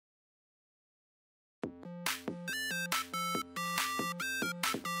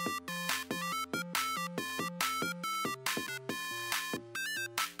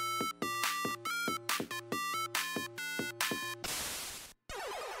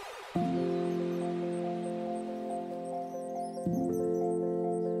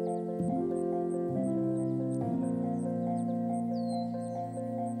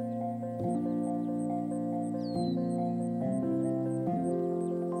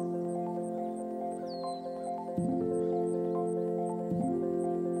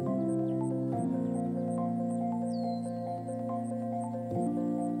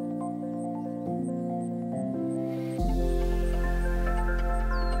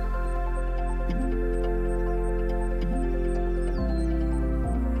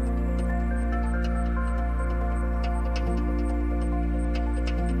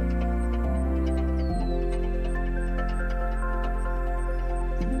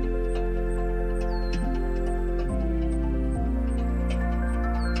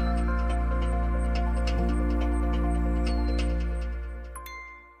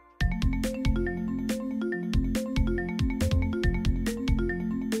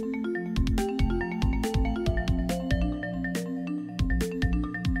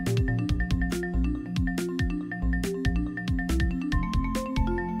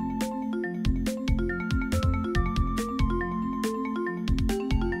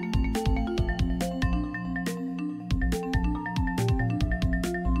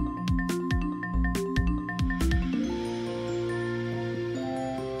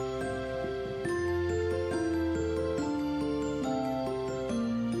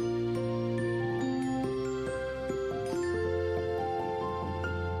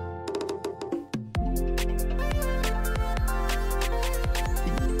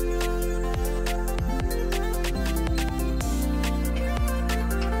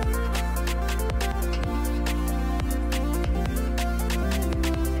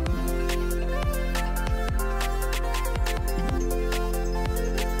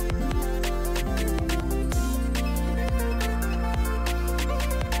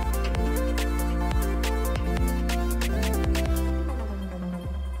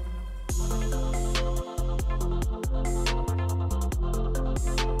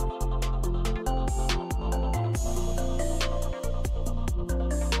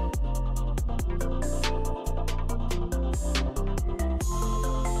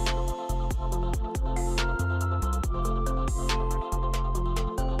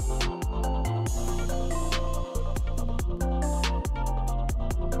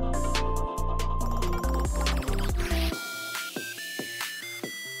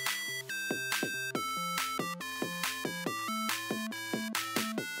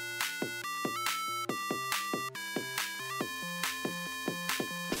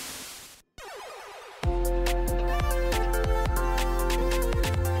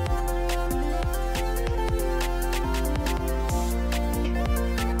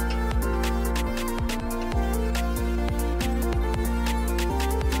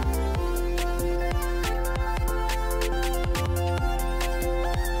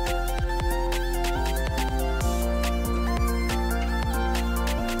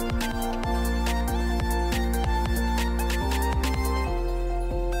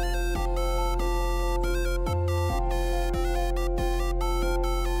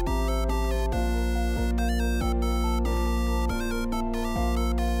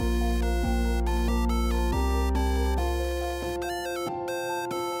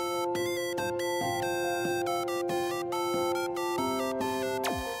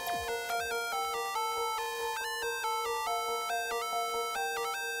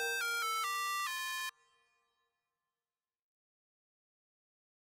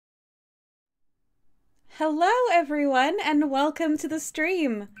Hello everyone and welcome to the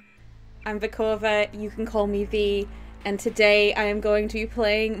stream. I'm Vikova, you can call me V, and today I am going to be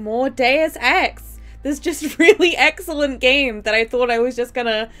playing more Deus Ex. This just really excellent game that I thought I was just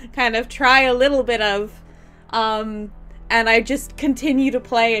gonna kind of try a little bit of. And I just continue to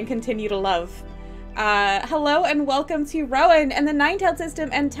play and continue to love. Hello and welcome to Rowan and the Ninetale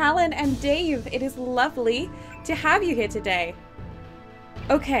system and Talon and Dave. It is lovely to have you here today.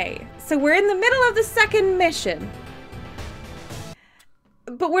 Okay, so we're in the middle of the second mission.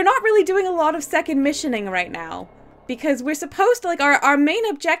 But we're not really doing a lot of second missioning right now. Because we're supposed to, like, our main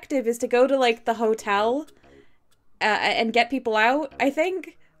objective is to go to, like, the hotel and get people out, I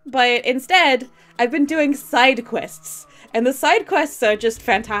think. But instead, I've been doing side quests. And the side quests are just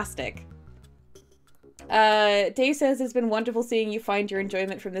fantastic. Dave says it's been wonderful seeing you find your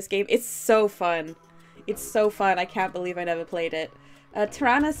enjoyment from this game. It's so fun. It's so fun. I can't believe I never played it.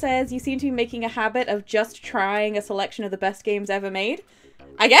 Tirana says, you seem to be making a habit of just trying a selection of the best games ever made.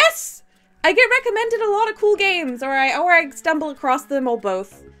 I guess? I get recommended a lot of cool games, or I stumble across them, or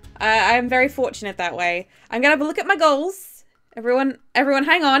both. I'm very fortunate that way. I'm gonna have a look at my goals. Everyone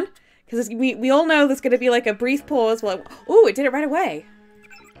hang on. Because we all know there's gonna be like a brief pause. Well, ooh, it did it right away.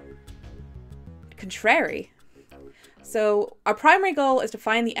 Contrary. So, our primary goal is to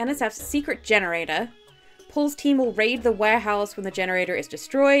find the NSF's secret generator. Paul's team will raid the warehouse when the generator is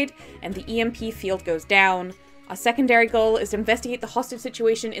destroyed and the EMP field goes down. Our secondary goal is to investigate the hostage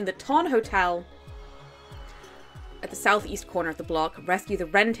situation in the Ton Hotel at the southeast corner of the block. Rescue the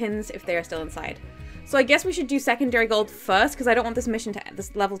Rentons if they are still inside. So I guess we should do secondary goal first because I don't want this mission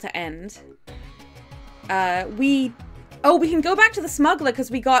this level to end. We can go back to the smuggler because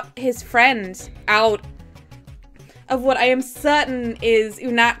we got his friend out of what I am certain is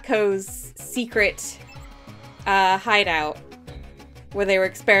Unatko's secret hideout where they were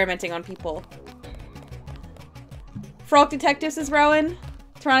experimenting on people. Frog Detectives is Rowan.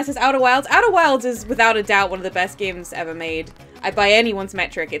 Tirana says Outer Wilds. Outer Wilds is without a doubt one of the best games ever made. By anyone's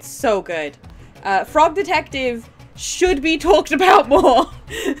metric, it's so good. Frog Detective should be talked about more.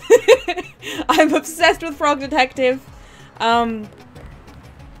 I'm obsessed with Frog Detective. Tirana,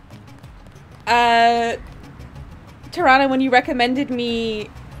 when you recommended me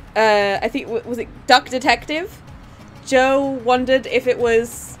I think, was it Duck Detective? Joe wondered if it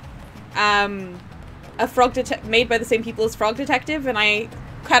was a Frog made by the same people as Frog Detective, and I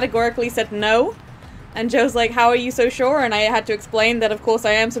categorically said no. And Joe's like, how are you so sure? And I had to explain that, of course,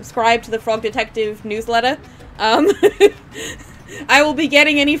 I am subscribed to the Frog Detective newsletter. I will be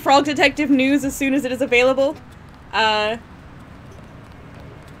getting any Frog Detective news as soon as it is available.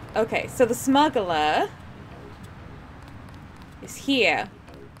 Okay, so the smuggler is here.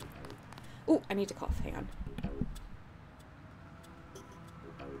 Ooh, I need to cough. Hang on.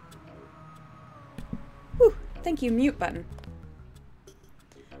 Whew, thank you, mute button.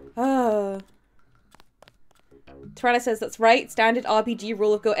 Oh. Tirana says that's right. Standard RPG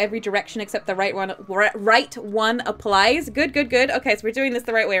rule of go every direction except the right one applies. Good, good, good. Okay, so we're doing this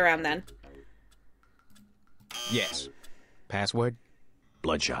the right way around then. Yes. Password?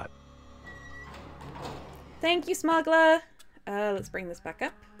 Bloodshot. Thank you, smuggler. Let's bring this back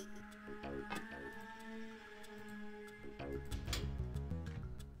up.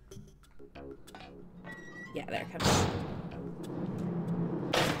 Yeah, there it comes.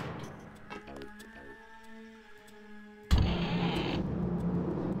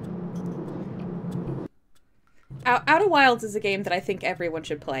 Outer Wilds is a game that I think everyone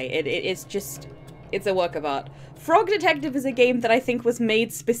should play. It's a work of art. Frog Detective is a game that I think was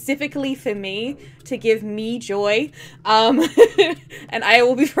made specifically for me to give me joy. And I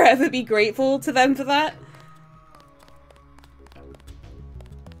will forever be grateful to them for that.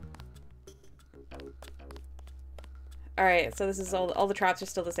 Alright, so this is all the traps are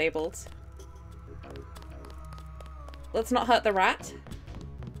still disabled. Let's not hurt the rat.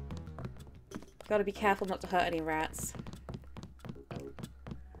 Gotta be careful not to hurt any rats.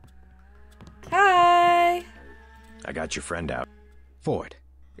 Hi! I got your friend out. Ford,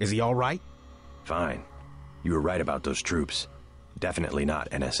 is he all right? Fine. You were right about those troops. Definitely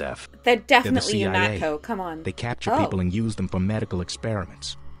not NSF. They're definitely They're the CIA. UNATCO, come on. They capture people and use them for medical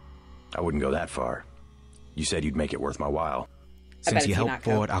experiments. I wouldn't go that far. You said you'd make it worth my while. Since you helped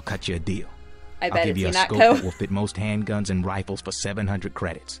Ford, I'll cut you a deal. I'll give you a scope that will fit most handguns and rifles for 700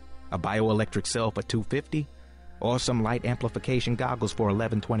 credits. A bioelectric cell for 250, or some light amplification goggles for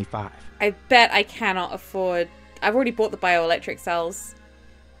 1125. I bet I cannot afford... I've already bought the bioelectric cells.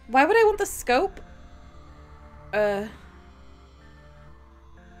 Why would I want the scope?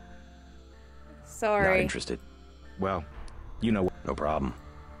 Sorry. Not interested. Well, you know... No problem.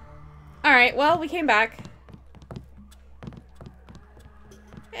 Alright, well, we came back.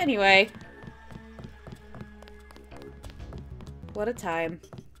 Anyway. What a time.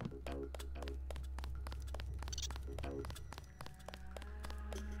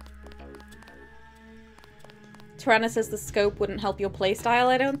 Tirana says the scope wouldn't help your playstyle,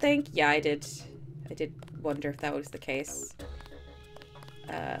 I don't think. Yeah, I did wonder if that was the case.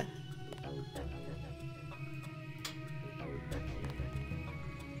 How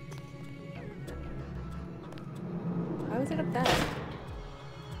is it up there?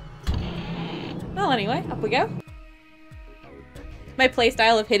 Well, anyway, up we go. My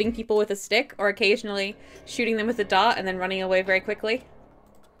playstyle of hitting people with a stick or occasionally shooting them with a dart and then running away very quickly.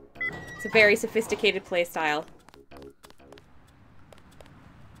 It's a very sophisticated playstyle.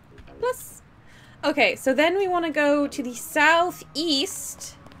 Plus, okay, so then we want to go to the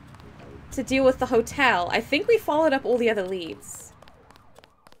southeast to deal with the hotel. I think we followed up all the other leads.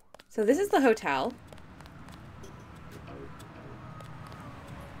 So this is the hotel.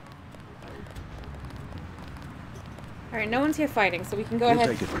 Alright, no one's here fighting, so we can go ahead.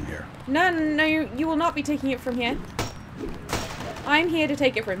 Take it from here. No, you will not be taking it from here. I'm here to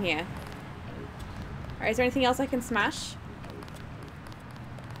take it from here. Alright, is there anything else I can smash?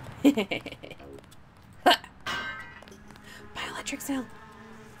 Bioelectric cell.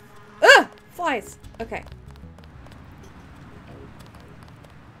 Ugh! Flies. Okay.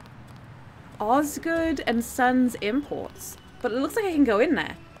 Osgood and Sons Imports. But it looks like I can go in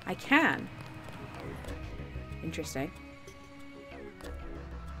there. I can. Interesting.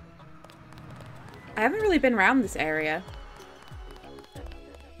 I haven't really been around this area.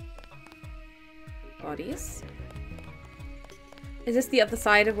 Bodies. Is this the other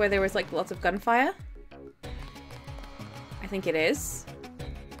side of where there was like lots of gunfire? I think it is.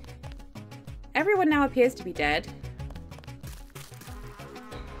 Everyone now appears to be dead.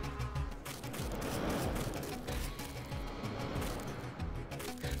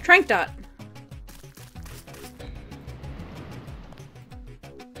 Trank dot.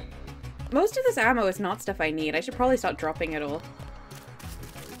 Most of this ammo is not stuff I need. I should probably start dropping it all.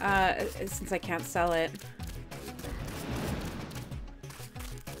 Since I can't sell it.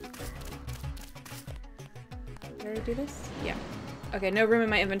 Did I do this? Yeah. Okay, no room in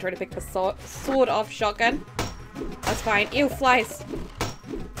my inventory to pick the sword-off shotgun. That's fine. Ew, flies.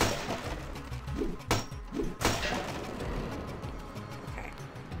 Okay.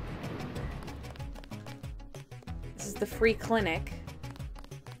 This is the free clinic.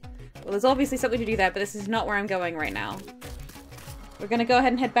 Well, there's obviously something to do there, but this is not where I'm going right now. We're gonna go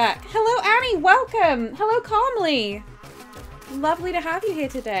ahead and head back. Hello, Annie! Welcome! Hello, Calmly! Lovely to have you here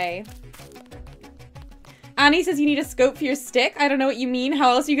today. Annie says you need a scope for your stick. I don't know what you mean.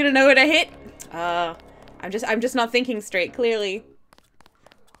 How else are you gonna know where to hit? I'm just not thinking straight, clearly.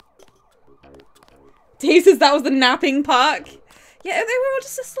 Dave says that was the napping park. Yeah, they were all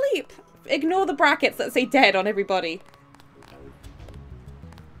just asleep. Ignore the brackets that say dead on everybody.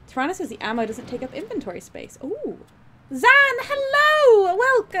 Tirana says the ammo doesn't take up inventory space. Ooh. Zan, hello!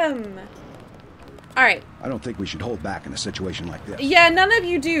 Welcome! Alright. I don't think we should hold back in a situation like this. Yeah, none of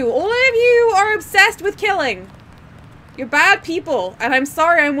you do. All of you are obsessed with killing. You're bad people, and I'm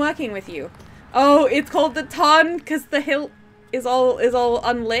sorry I'm working with you. Oh, it's called the Ton because the hilt is all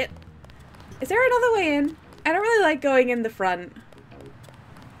unlit. Is there another way in? I don't really like going in the front.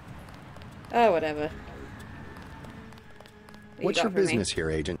 Oh, whatever. What's your business here,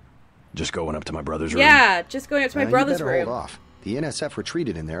 Agent? Just going up to my brother's room. Yeah, just going up to my brother's you better room. hold off. The NSF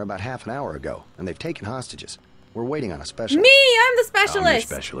retreated in there about half an hour ago, and they've taken hostages. We're waiting on a specialist. Me, I'm the specialist. I'm your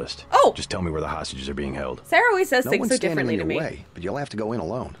specialist. Oh, just tell me where the hostages are being held. Sarah always says No things one's so standing differently in to your me. way, but you'll have to go in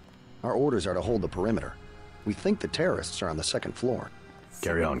alone. Our orders are to hold the perimeter. We think the terrorists are on the second floor.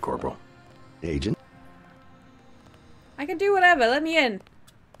 Carry on, Corporal. Agent. I can do whatever. Let me in.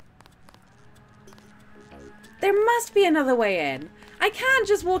 There must be another way in. I can't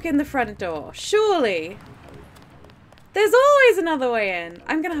just walk in the front door. Surely. There's always another way in.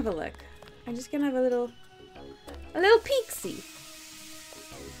 I'm gonna have a look. I'm just gonna have a little peek-see.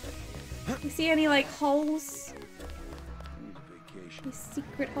 You see any, like, holes? Any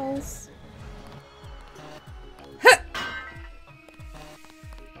secret holes? Huh!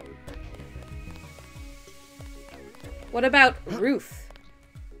 What about roof?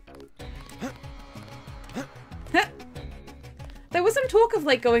 Huh! There was some talk of,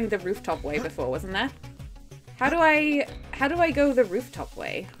 like, going the rooftop way before, wasn't there? How do I go the rooftop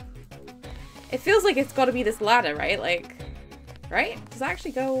way? It feels like it's gotta be this ladder, right? Like, right? Does that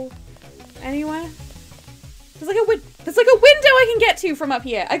actually go anywhere? There's like a window I can get to from up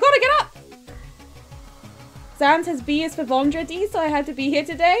here. I gotta get up! Zan says B is for Vondra D, so I had to be here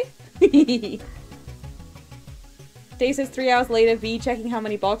today. Day says 3 hours later, V checking how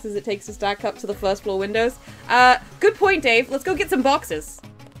many boxes it takes to stack up to the first floor windows. Good point, Dave. Let's go get some boxes.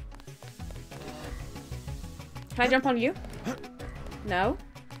 Can I jump on you? No.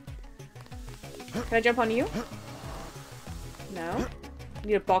 Can I jump on you? No. I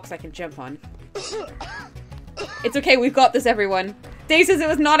need a box I can jump on. It's okay, we've got this, everyone. Dave says it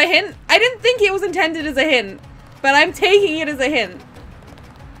was not a hint. I didn't think it was intended as a hint, but I'm taking it as a hint.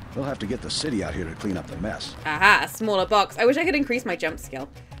 We'll have to get the city out here to clean up the mess. Aha, a smaller box. I wish I could increase my jump skill.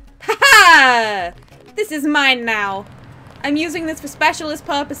 Haha! This is mine now. I'm using this for specialist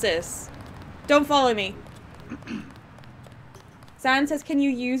purposes. Don't follow me. Zan says, can you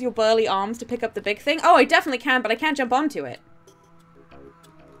use your burly arms to pick up the big thing? Oh, I definitely can, but I can't jump onto it.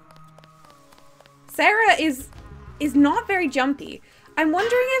 Sarah is not very jumpy. I'm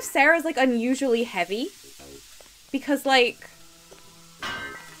wondering if Sarah's, like, unusually heavy. Because, like,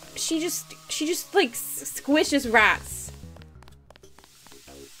 she just like, squishes rats.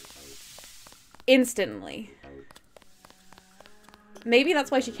 Instantly. Maybe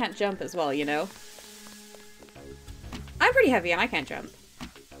that's why she can't jump as well, you know? I'm pretty heavy and I can't jump.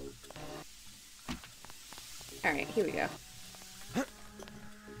 Alright, here we go.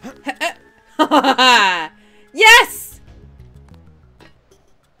 Yes!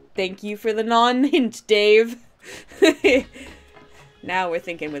 Thank you for the non-hint, Dave. Now we're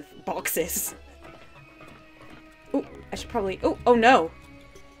thinking with boxes. Oh, I should probably... Oh no.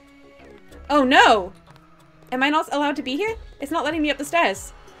 Oh no! Am I not allowed to be here? It's not letting me up the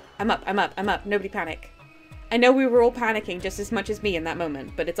stairs. I'm up. Nobody panic. I know we were all panicking just as much as me in that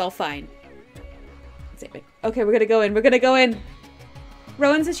moment, but it's all fine. Save it. Okay, we're gonna go in.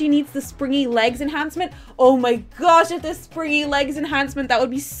 Rowan says she needs the springy legs enhancement. Oh my gosh, if the springy legs enhancement, that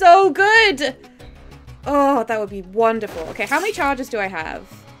would be so good! Oh, that would be wonderful. Okay, how many charges do I have?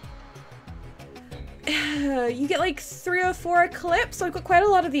 You get like 3 or 4 a clip, so I've got quite a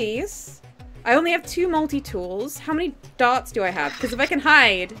lot of these. I only have 2 multi-tools. How many darts do I have? Because if I can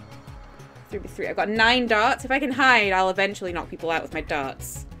hide... 3 I've got 9 darts. If I can hide, I'll eventually knock people out with my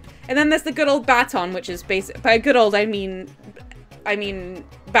darts. And then there's the good old baton, which is basic. By good old, I mean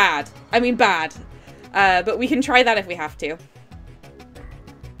bad. But we can try that if we have to.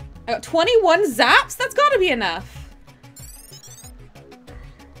 I got 21 zaps? That's gotta be enough.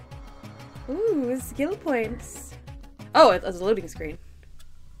 Ooh, skill points. Oh, there's a loading screen.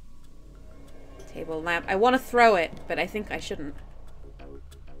 Table lamp. I want to throw it, but I think I shouldn't.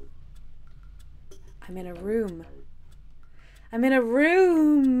 I'm in a room. I'm in a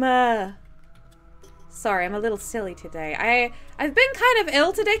room. Sorry, I'm a little silly today. I've been kind of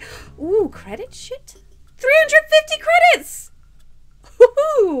ill today. Ooh, credit shit? 350 credits!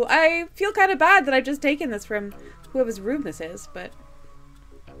 Woohoo! I feel kind of bad that I've just taken this from whoever's room this is, but...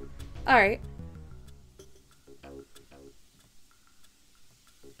 Alright.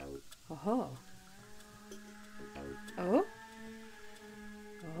 Oh. Oh?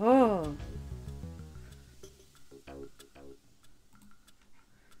 Oh.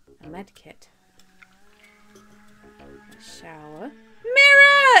 A med kit. A shower.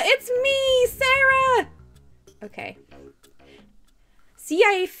 Mirror! It's me, Sarah! Okay.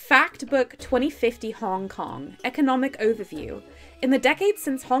 CIA Factbook 2050 Hong Kong. Economic Overview. In the decades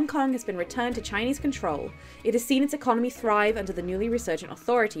since Hong Kong has been returned to Chinese control, it has seen its economy thrive under the newly resurgent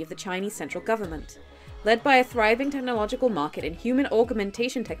authority of the Chinese central government. Led by a thriving technological market in human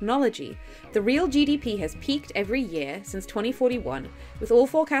augmentation technology, the real GDP has peaked every year since 2041, with all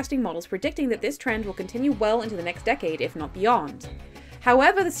forecasting models predicting that this trend will continue well into the next decade, if not beyond.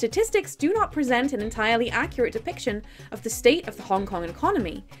 However, the statistics do not present an entirely accurate depiction of the state of the Hong Kong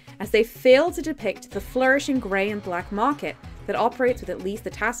economy, as they fail to depict the flourishing grey and black market that operates with at least the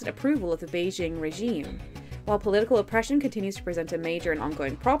tacit approval of the Beijing regime. While political oppression continues to present a major and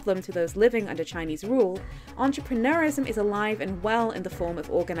ongoing problem to those living under Chinese rule, entrepreneurism is alive and well in the form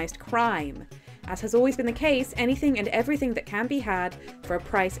of organized crime. As has always been the case, anything and everything that can be had for a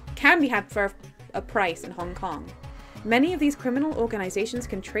price in Hong Kong. Many of these criminal organizations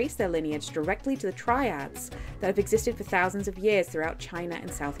can trace their lineage directly to the triads that have existed for thousands of years throughout China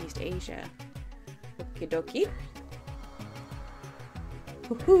and Southeast Asia. Okie dokie.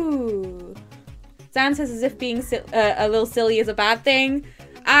 Woohoo! Zan says as if being a little silly is a bad thing.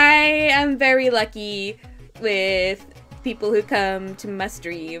 I am very lucky with people who come to my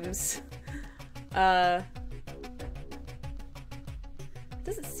streams. Doesn't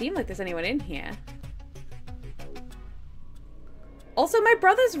seem like there's anyone in here. Also, my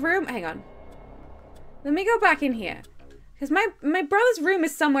brother's room... Hang on. Let me go back in here. Because my brother's room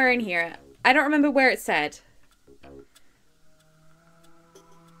is somewhere in here. I don't remember where it said.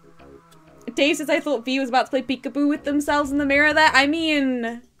 Dave says, I thought V was about to play peekaboo with themselves in the mirror there. I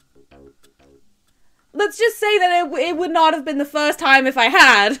mean, let's just say that it would not have been the first time if I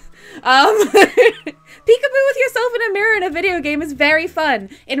had. Peekaboo with yourself in a mirror in a video game is very fun.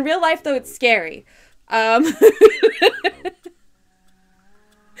 In real life, though, it's scary. I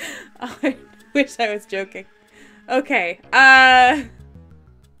wish I was joking. Okay,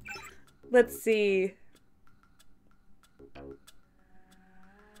 let's see.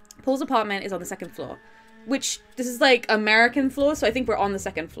 Paul's apartment is on the second floor, which, this is like American floor, so I think we're on the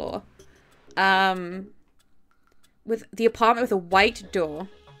second floor. With the apartment with a white door.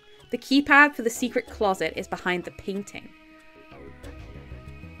 The keypad for the secret closet is behind the painting.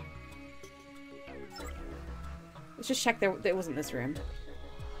 Let's just check there wasn't this room.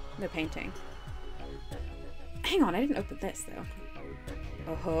 No painting. Hang on, I didn't open this though.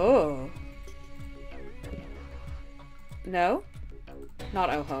 Oh-ho. No? Not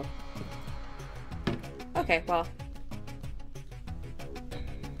oh-ho. Okay, well.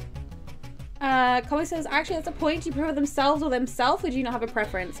 Collie says, actually that's a point. Do you prefer themselves or themself, or do you not have a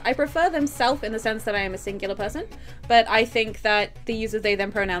preference? I prefer themself in the sense that I am a singular person, but I think that the use of they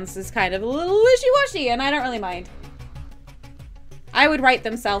them pronouns is kind of a little wishy-washy, and I don't really mind. I would write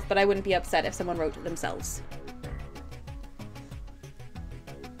themself, but I wouldn't be upset if someone wrote themselves.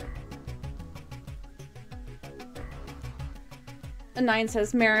 A 9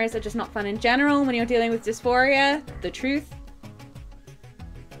 says, mirrors are just not fun in general when you're dealing with dysphoria. The truth.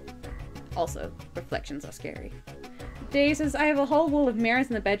 Also, reflections are scary. Dave says, I have a whole wall of mirrors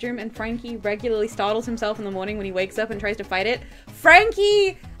in the bedroom, and Frankie regularly startles himself in the morning when he wakes up and tries to fight it.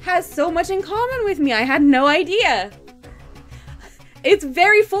 Frankie has so much in common with me. I had no idea. It's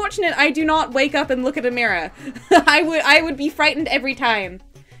very fortunate I do not wake up and look at a mirror. I would be frightened every time.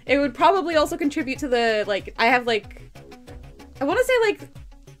 It would probably also contribute to the, like, I have, like, I want to say, like,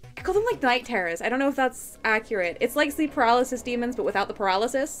 I call them, like, night terrors. I don't know if that's accurate. It's like sleep paralysis demons, but without the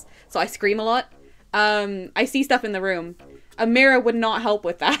paralysis. So I scream a lot. I see stuff in the room. A mirror would not help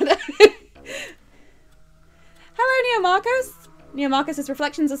with that. Hello, Neomarcos. Neomarcos says,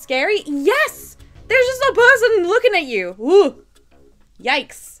 reflections are scary. Yes! There's just a person looking at you. Ooh.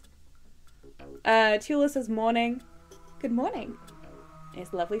 Yikes. Tula says, morning. Good morning.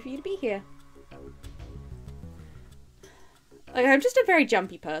 It's lovely for you to be here. Like, I'm just a very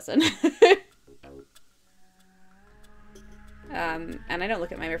jumpy person. And I don't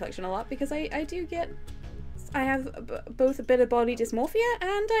look at my reflection a lot because I have both a bit of body dysmorphia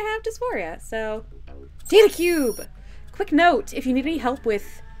and I have dysphoria, so. Data cube! Quick note, if you need any help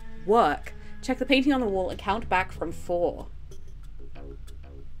with work, check the painting on the wall and count back from 4.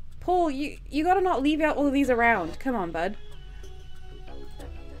 Paul, you gotta not leave out all of these around. Come on, bud.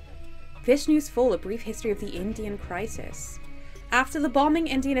 Vishnu's Fall, a brief history of the Indian crisis. After the bombing,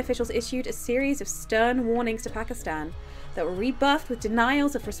 Indian officials issued a series of stern warnings to Pakistan that were rebuffed with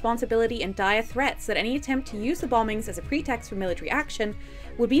denials of responsibility and dire threats that any attempt to use the bombings as a pretext for military action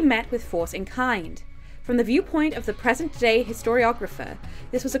would be met with force in kind. From the viewpoint of the present-day historiographer,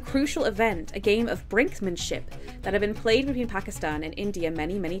 this was a crucial event, a game of brinksmanship that had been played between Pakistan and India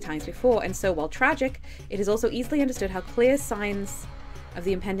many, many times before, and so, while tragic, it is also easily understood how clear signs of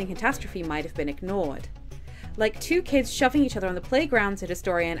the impending catastrophe might have been ignored. Like two kids shoving each other on the playground, said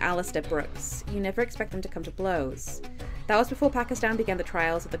historian Alistair Brooks. You never expect them to come to blows. That was before Pakistan began the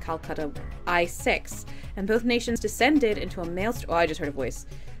trials of the Calcutta I-6, and both nations descended into a maelstrom. Oh, I just heard a voice.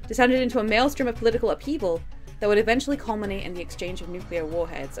 Descended into a maelstrom of political upheaval that would eventually culminate in the exchange of nuclear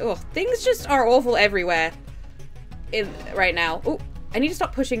warheads. Oh, things just are awful everywhere right now. Oh, I need to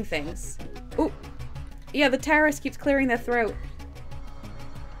stop pushing things. Oh, yeah, the terrorist keeps clearing their throat.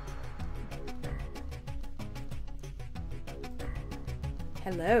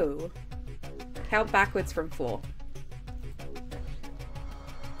 Hello. Count backwards from 4.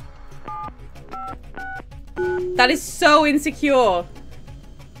 That is so insecure.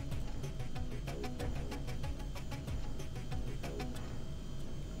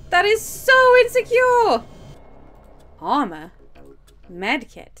 That is so insecure. Armor.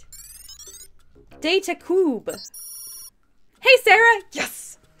 Medkit. Data cube. Hey, Sarah.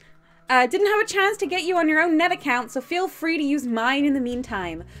 Yes. Didn't have a chance to get you on your own net account, so feel free to use mine in the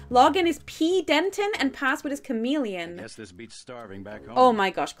meantime. Login is P Denton and password is Chameleon. Guess this beats starving back home. Oh my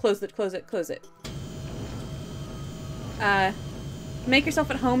gosh, close it, close it, close it. Make yourself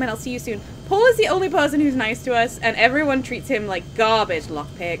at home and I'll see you soon. Paul is the only person who's nice to us, and everyone treats him like garbage.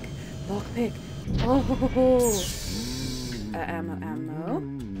 Lockpick. Lockpick. Oh. Ammo.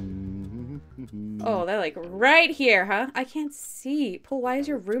 Oh, they're like right here, huh? I can't see. Paul, why is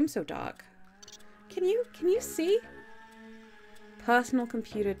your room so dark? Can you see? Personal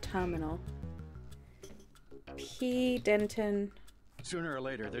computer terminal. P. Denton. Sooner or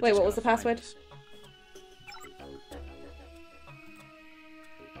later, they're Wait, just what was the gonna find password? us.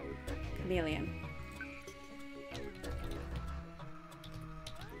 Chameleon.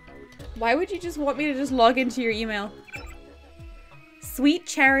 Why would you just want me to just log into your email? Sweet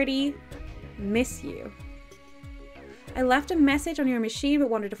Charity, miss you. I left a message on your machine but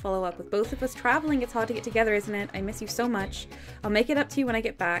wanted to follow up. With both of us traveling, it's hard to get together, isn't it? I miss you so much. I'll make it up to you when I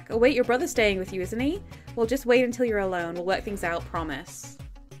get back. Oh wait, your brother's staying with you, isn't he? Well, just wait until you're alone. We'll work things out, promise.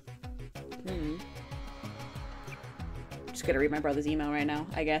 Just gonna read my brother's email right now,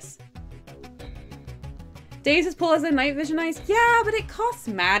 I guess. Days as poor as the night vision eyes? Yeah, but it costs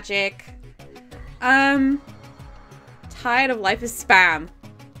magic. Tired of life is spam.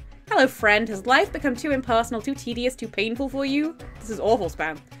 Hello, friend. Has life become too impersonal, too tedious, too painful for you? This is awful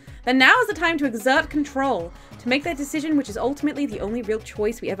spam. Then now is the time to exert control, to make that decision which is ultimately the only real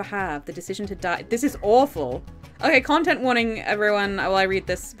choice we ever have, the decision to die. This is awful. Okay, content warning, everyone, while I read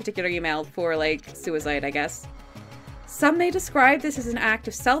this particular email for, like, suicide, I guess. Some may describe this as an act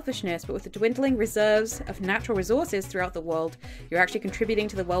of selfishness, but with the dwindling reserves of natural resources throughout the world, you're actually contributing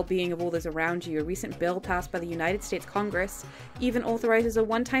to the well-being of all those around you. A recent bill passed by the United States Congress even authorizes a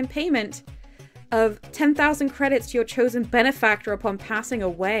one-time payment of 10,000 credits to your chosen benefactor upon passing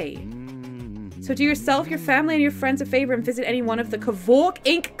away. So do yourself, your family, and your friends a favor and visit any one of the Kavork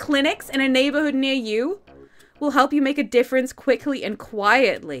Inc. clinics in a neighborhood near you. We'll help you make a difference quickly and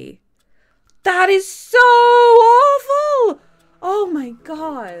quietly. That is so awful! Oh my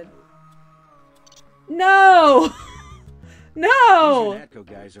god. No! No! These Natco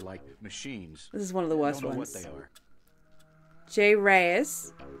guys are like machines. This is one of the worst I don't know ones. what they are. Jay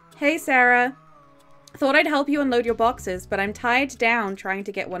Reyes. Hey, Sarah. Thought I'd help you unload your boxes, but I'm tied down trying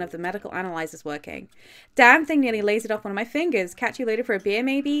to get one of the medical analyzers working. Damn thing nearly lasered off one of my fingers. Catch you later for a beer,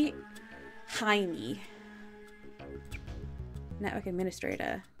 maybe? Jaime. Network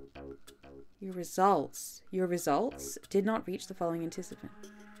administrator. Your results did not reach the following participant.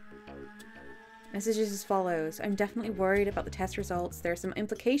 Messages as follows. I'm definitely worried about the test results. There are some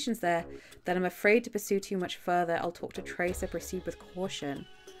implications there that I'm afraid to pursue too much further. I'll talk to Tracer. Proceed with caution.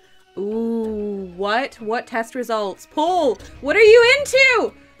 Ooh, what? What test results? Paul, what are you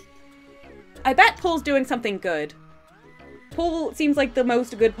into? I bet Paul's doing something good. Paul seems like the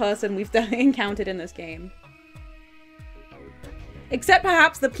most good person we've encountered in this game. Except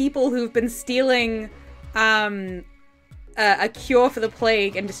perhaps the people who've been stealing a cure for the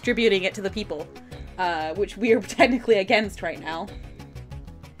plague and distributing it to the people, which we are technically against right now.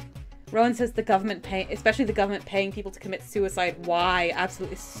 Rowan says the government especially the government paying people to commit suicide. Why?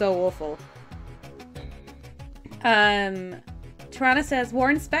 Absolutely so awful. Tarana says,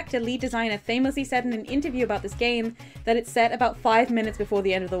 Warren Spector, lead designer, famously said in an interview about this game that it's set about 5 minutes before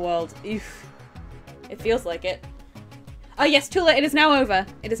the end of the world. Oof. It feels like it. Oh yes, Tula, it is now over.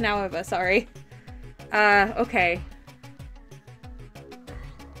 It is now over, sorry. Okay.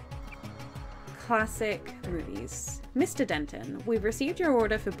 Classic movies. Mr. Denton, we've received your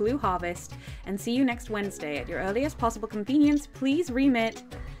order for Blue Harvest and see you next Wednesday. At your earliest possible convenience, please remit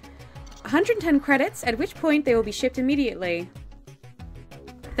 110 credits, at which point they will be shipped immediately.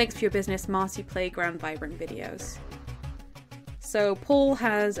 Thanks for your business, Marcy Playground Vibrant Videos. So Paul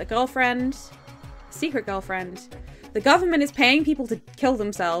has a girlfriend, a secret girlfriend. The government is paying people to kill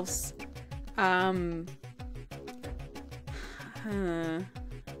themselves. And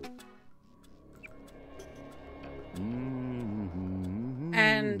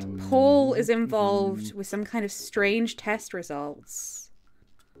Paul is involved with some kind of strange test results.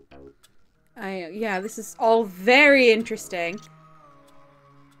 Yeah, this is all very interesting.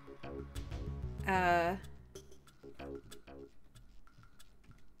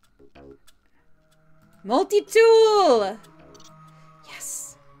 Multi-tool!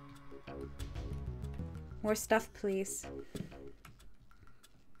 Yes. More stuff, please.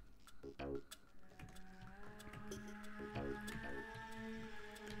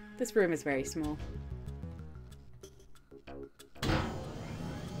 This room is very small.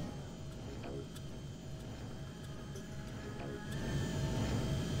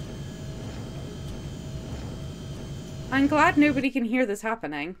 I'm glad nobody can hear this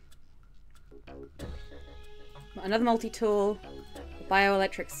happening. Another multi-tool.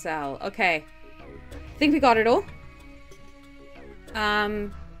 Bioelectric cell. Okay. I think we got it all.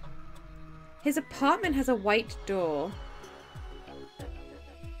 His apartment has a white door.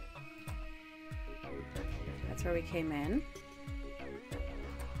 That's where we came in.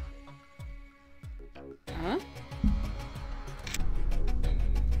 Huh?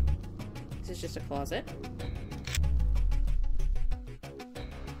 This is just a closet.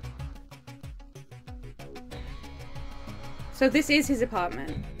 So this is his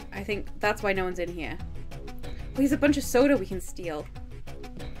apartment. I think that's why no one's in here. Oh, he's a bunch of soda we can steal.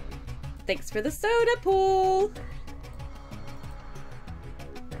 Thanks for the soda pool.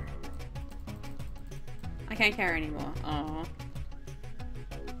 I can't carry anymore. Aww.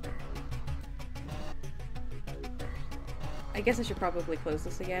 I guess I should probably close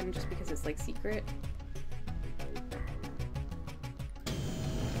this again just because it's like secret.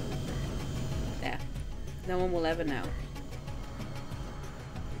 There. No one will ever know.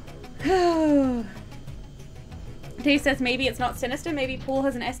 Dave says maybe it's not sinister, maybe Paul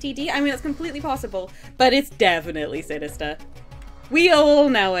has an STD. I mean, it's completely possible, but it's definitely sinister. We all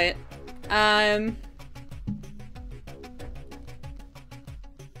know it.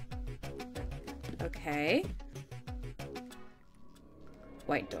 Okay.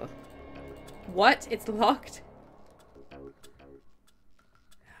 White door. What? It's locked?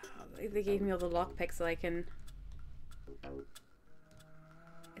 They gave me all the lockpicks so I can...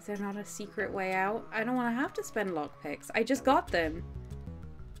 Is there not a secret way out? I don't want to have to spend lockpicks. I just got them.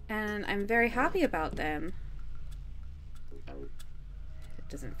 And I'm very happy about them. It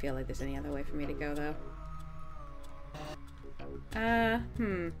doesn't feel like there's any other way for me to go, though.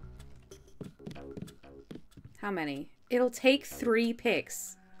 How many? It'll take 3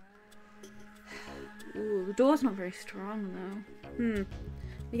 picks. Ooh, the door's not very strong, though. Let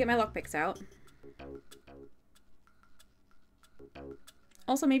me get my lockpicks out.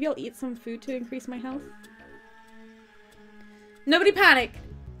 Also, maybe I'll eat some food to increase my health. Nobody panic!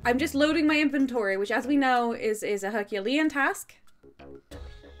 I'm just loading my inventory, which as we know is a Herculean task.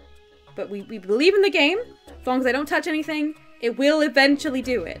 But we believe in the game. As long as I don't touch anything, it will eventually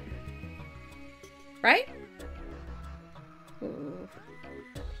do it. Right? Ooh.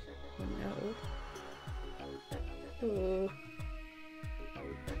 No. Ooh.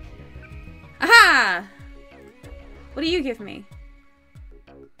 Aha! What do you give me?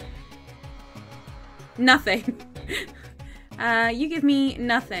 Nothing. You give me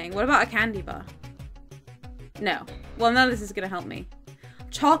nothing. What about a candy bar? No. Well, none of this is gonna help me.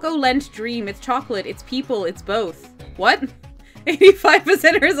 Choco-lent dream. It's chocolate. It's people. It's both. What?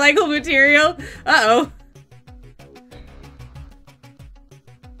 85% recycled material? Uh-oh.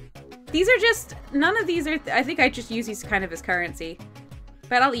 These are just... None of these are... I think I just use these kind of as currency.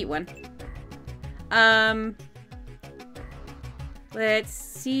 But I'll eat one. Let's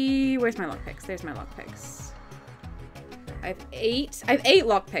see... Where's my lockpicks? There's my lockpicks. I have 8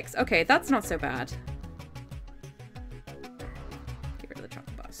 lockpicks. Okay, that's not so bad. Get rid of the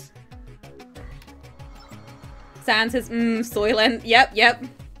chocolate bars. Sans says, Soylent. Yep.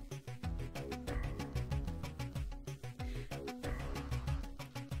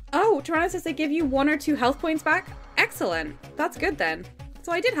 Oh, Toronto says they give you 1 or 2 health points back. Excellent. That's good then.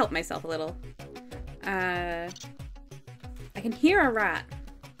 So I did help myself a little. I can hear a rat.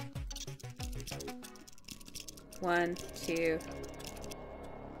 1, 2.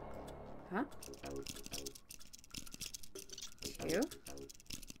 Huh? 2.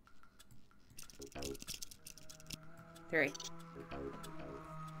 3.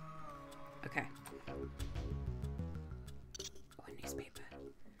 Okay. Oh, a newspaper.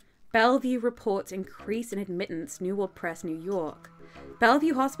 Bellevue reports increase in admittance. New World Press, New York.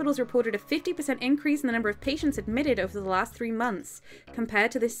 Bellevue hospitals reported a 50% increase in the number of patients admitted over the last 3 months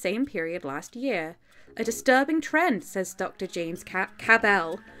compared to this same period last year. A disturbing trend, says Dr. James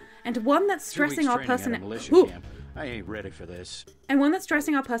Cabell, and one that's stressing our personnel. I ain't ready for this. And one that's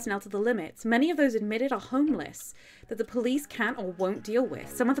stressing our personnel to the limits. Many of those admitted are homeless, that the police can't or won't deal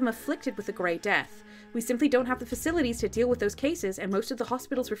with. Some of them afflicted with the Grey Death. We simply don't have the facilities to deal with those cases, and most of the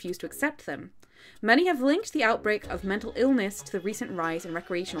hospitals refuse to accept them. Many have linked the outbreak of mental illness to the recent rise in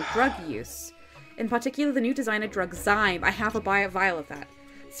recreational drug use. In particular, the new designer drug Zyme. I have a vial of that.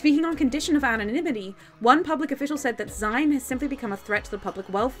 Speaking on condition of anonymity, one public official said that Zyme has simply become a threat to the public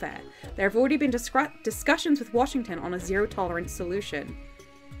welfare. There have already been discussions with Washington on a zero-tolerance solution.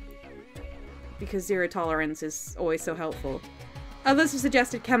 Because zero tolerance is always so helpful. Others have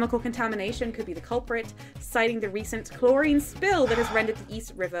suggested chemical contamination could be the culprit, citing the recent chlorine spill that has rendered the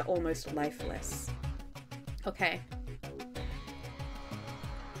East River almost lifeless. Okay.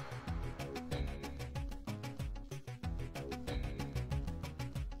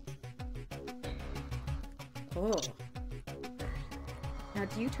 Oh. Now,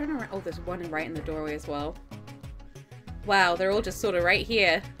 do you turn around? Oh, there's one right in the doorway as well. Wow, they're all just sort of right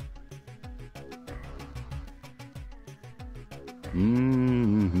here.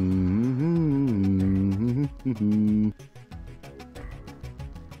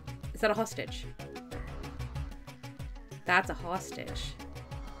 Is that a hostage? That's a hostage.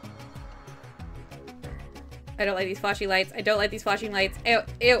 I don't like these flashing lights. I don't like these flashing lights. Ew,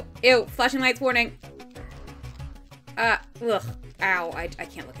 ew, ew. Flashing lights warning. Ugh. Ow. I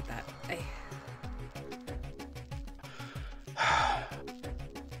can't look at that.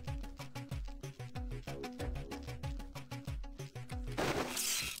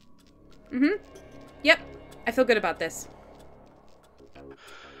 Mm-hmm. Yep. I feel good about this.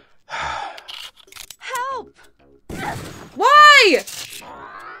 Help! Why?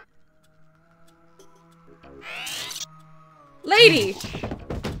 Lady!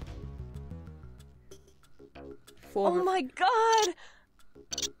 Oh my god!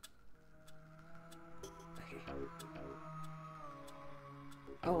 Okay.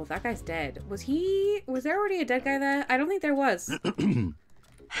 Oh, that guy's dead. Was there already a dead guy there? I don't think there was.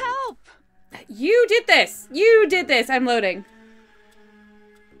 Help! You did this! You did this! I'm loading.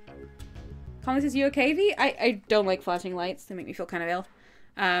 Comment says, you okay, V? I don't like flashing lights. They make me feel kind of ill.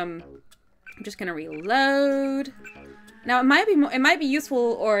 I'm just gonna reload. Now, it might be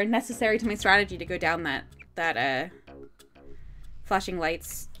useful or necessary to my strategy to go down that flashing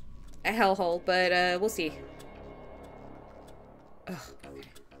lights hellhole, but we'll see. Ugh, okay.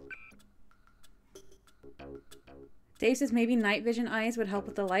 Dave says maybe night vision eyes would help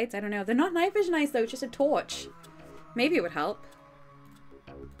with the lights. I don't know. They're not night vision eyes though, it's just a torch. Maybe it would help.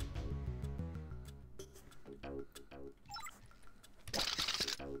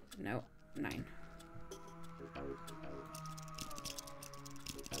 No, 9.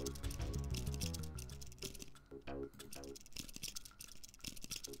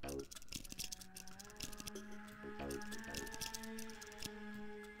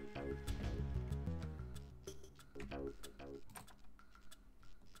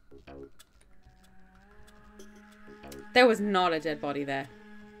 There was not a dead body there.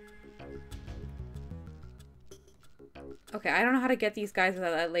 Okay, I don't know how to get these guys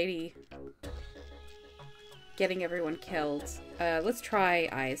without that lady getting everyone killed. Let's try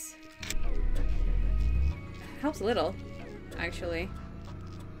eyes. Helps a little, actually.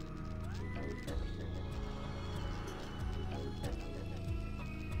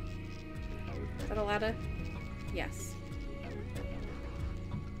 Is that a ladder? Yes.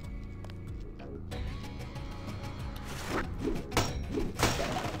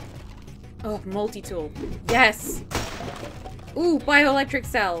 Oh, multi-tool. Yes! Ooh, bioelectric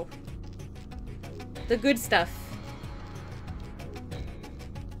cell. The good stuff.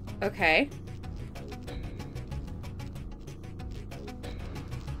 Okay.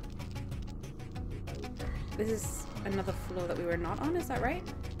 This is another floor that we were not on, is that right?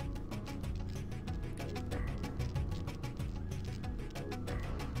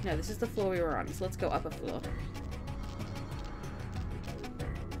 No, this is the floor we were on, so let's go up a floor.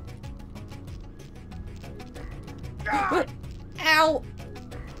 Ow!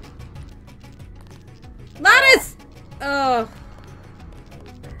 Ladders! Oh.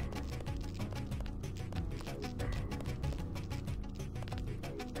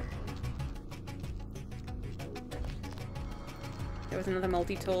 There was another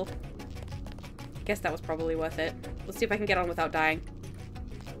multi-tool. Guess that was probably worth it. Let's see if I can get on without dying.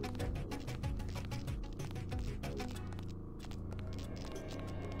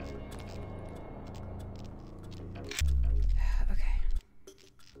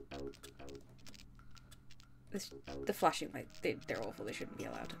 The flashing light, they're awful. They shouldn't be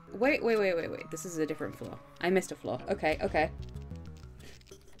allowed. Wait. This is a different floor. I missed a floor. Okay.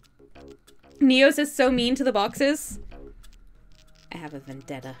 Neo says so mean to the boxes. I have a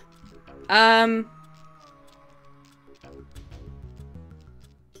vendetta. And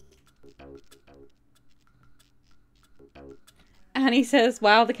he says,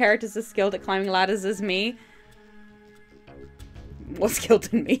 wow, the character's as skilled at climbing ladders as me. More skilled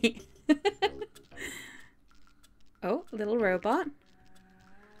than me. Oh, little robot.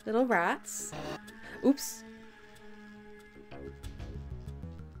 Little rats. Oops.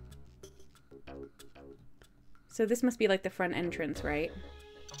 So this must be like the front entrance, right?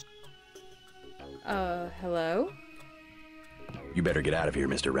 Hello? You better get out of here,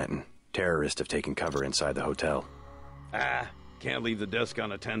 Mr. Renton. Terrorists have taken cover inside the hotel. Ah, can't leave the desk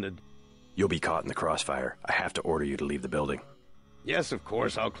unattended. You'll be caught in the crossfire. I have to order you to leave the building. Yes, of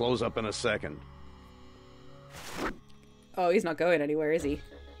course, I'll close up in a second. Oh, he's not going anywhere, is he?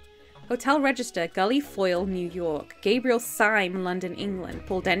 Hotel Register, Gully Foyle, New York. Gabriel Syme, London, England.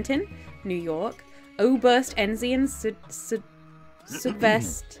 Paul Denton, New York. Oberst Enzian,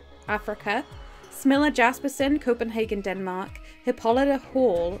 Sudvest, Africa. Smilla Jasperson, Copenhagen, Denmark. Hippolyta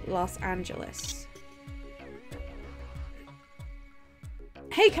Hall, Los Angeles.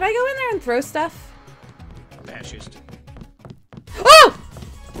 Hey, can I go in there and throw stuff? Fascist. Oh!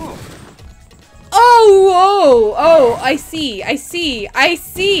 Oh, Oh, I see. I see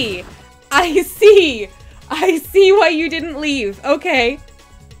why you didn't leave. Okay.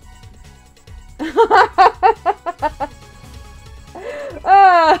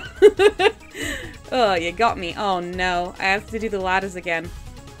 Ah. Oh, you got me. Oh no, I have to do the ladders again.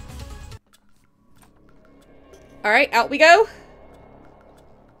 Alright, out we go.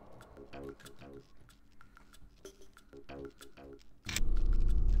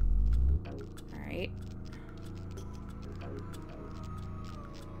 Alright.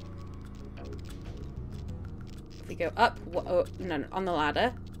 If we go up, oh, no, on the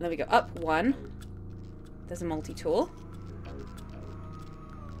ladder. Then we go up 1. There's a multi-tool.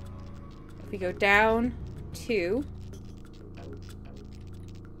 If we go down 2.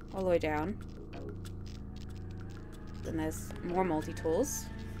 All the way down. Then there's more multi-tools.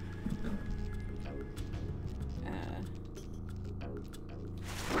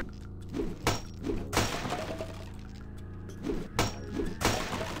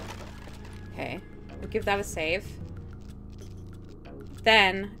 Okay, we'll give that a save.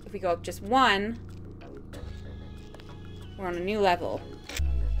 Then, if we go up just 1, we're on a new level.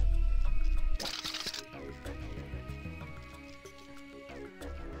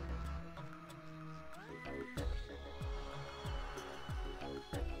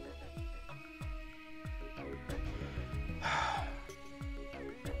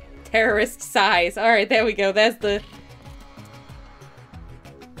 Terrorist size. Alright, there we go. There's the...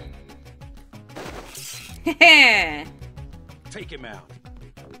 Take him out.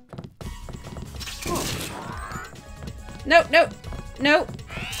 No, no, no.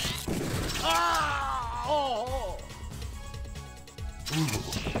 Ah! Oh!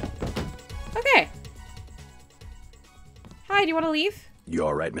 Okay. Hi, do you want to leave? You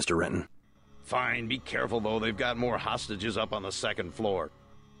all right, Mr. Renton? Fine, be careful though. They've got more hostages up on the 2nd floor.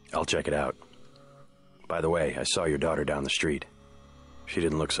 I'll check it out. By the way, I saw your daughter down the street. She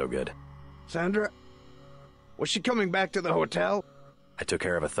didn't look so good. Sandra? Was she coming back to the hotel? I took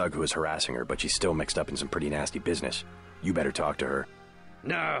care of a thug who was harassing her, but she's still mixed up in some pretty nasty business. You better talk to her.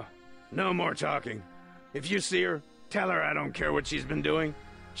 No. No more talking. If you see her, tell her I don't care what she's been doing.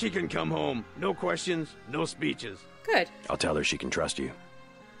 She can come home. No questions, no speeches. Good. I'll tell her she can trust you.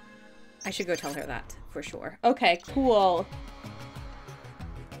 I should go tell her that, for sure. Okay, cool.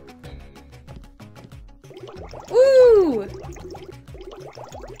 Ooh!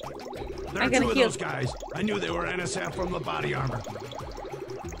 There are 2 of those guys. I knew they were NSF from the body armor.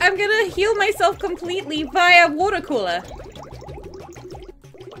 I'm gonna heal myself completely via water cooler.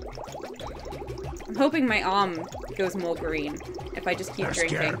 I'm hoping my arm goes more green if I just keep They're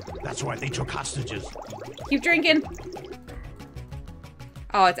drinking. scared. That's why they took hostages. Keep drinking.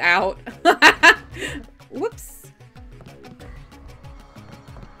 Oh, it's out. Whoops.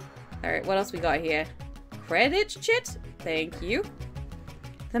 Alright, what else we got here? Credit chit? Thank you.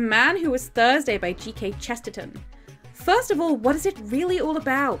 The Man Who Was Thursday by G.K. Chesterton. First of all, what is it really all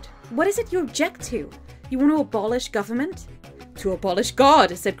about? What is it you object to? You want to abolish government? To abolish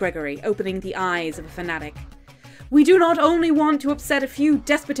God, said Gregory, opening the eyes of a fanatic. We do not only want to upset a few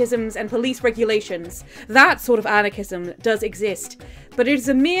despotisms and police regulations. That sort of anarchism does exist, but it is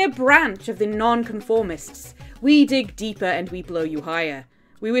a mere branch of the nonconformists. We dig deeper and we blow you higher.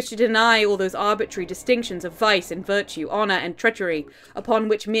 We wish to deny all those arbitrary distinctions of vice and virtue, honour and treachery, upon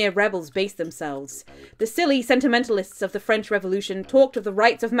which mere rebels base themselves. The silly sentimentalists of the French Revolution talked of the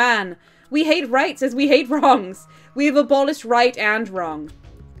rights of man. We hate rights as we hate wrongs. We have abolished right and wrong.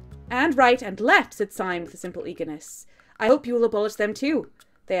 And right and left, said Syme with a simple eagerness. I hope you will abolish them too.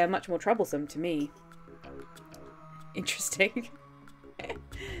 They are much more troublesome to me. Interesting.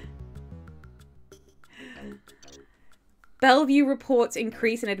 Bellevue reports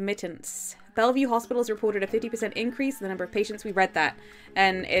increase in admittance. Bellevue Hospitals reported a 50% increase in the number of patients. We read that.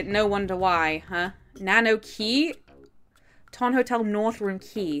 And no wonder why, huh? Nano Key? Ton Hotel North Room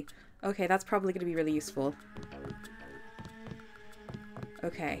Key. Okay, that's probably going to be really useful.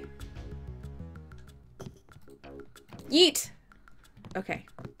 Okay. Yeet! Okay.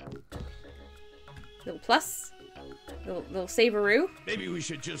 Little plus. Little saveroo. Maybe we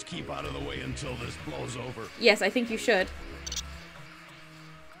should just keep out of the way until this blows over. Yes, I think you should.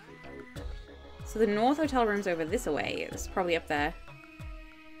 So the North Hotel room's over this way. It's probably up there.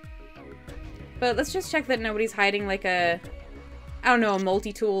 But let's just check that nobody's hiding like a... I don't know, a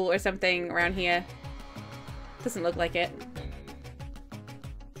multi-tool or something around here. Doesn't look like it.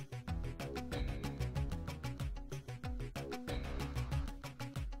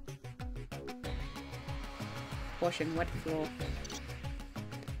 Washing wet floor.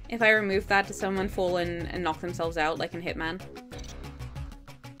 If I remove that, does someone fall and knock themselves out like in Hitman?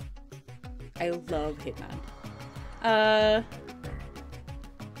 I love Hitman. I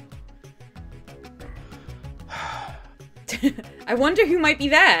wonder who might be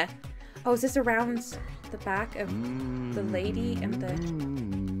there. Oh, is this around the back of the lady and the...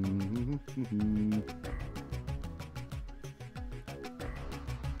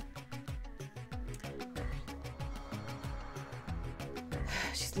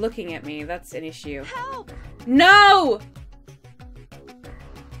 She's looking at me. That's an issue. Help! No!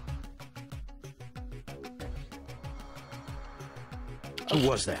 Who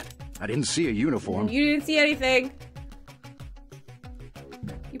was that? I didn't see a uniform. You didn't see anything.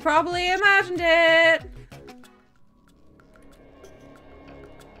 You probably imagined it.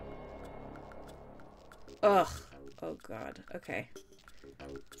 Ugh. Oh god. Okay.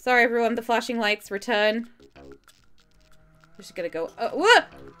 Sorry everyone, the flashing lights return. I'm just gonna go what?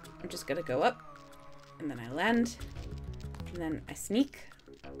 I'm just gonna go up. And then I land. And then I sneak.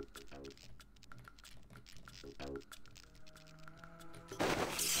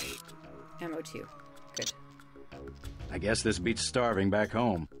 Ammo 2. Good. I guess this beats starving back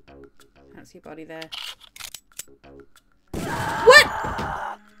home. I don't see a body there. What?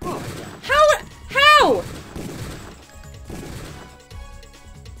 How? How?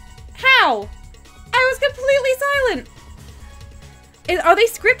 How? I was completely silent. Are they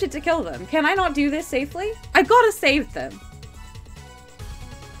scripted to kill them? Can I not do this safely? I gotta save them.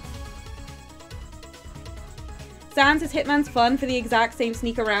 Sans is Hitman's fun for the exact same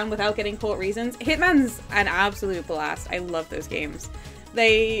sneak around without getting caught reasons. Hitman's an absolute blast. I love those games.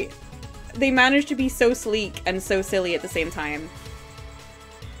 They manage to be so sleek and so silly at the same time.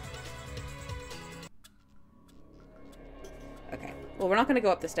 Okay. Well, we're not gonna go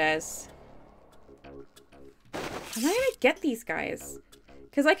up the stairs. How am I gonna get these guys?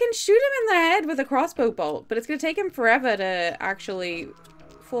 Because I can shoot him in the head with a crossbow bolt, but it's gonna take him forever to actually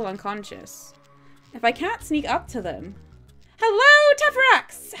fall unconscious. If I can't sneak up to them. Hello,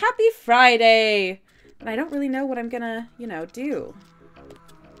 Teferax! Happy Friday! But I don't really know what I'm gonna, you know, do.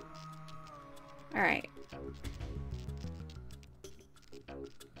 Alright.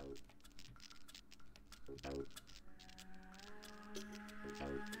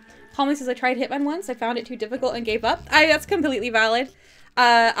 Holly says, I tried Hitman once. I found it too difficult and gave up. That's completely valid.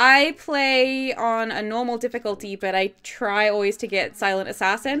 I play on a normal difficulty, but I try always to get Silent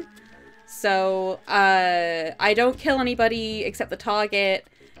Assassin. So, I don't kill anybody except the target,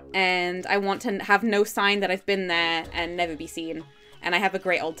 and I want to have no sign that I've been there and never be seen. And I have a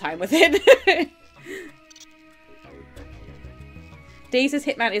great old time with it. Dace's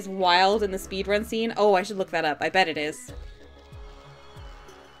Hitman is wild in the speedrun scene. Oh, I should look that up. I bet it is.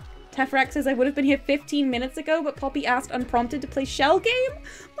 Teferax says, I would have been here 15 minutes ago, but Poppy asked unprompted to play Shell Game.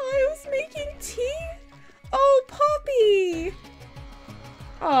 I was making tea. Oh, Poppy.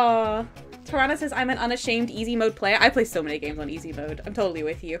 Aww. Tarana says, I'm an unashamed easy mode player. I play so many games on easy mode. I'm totally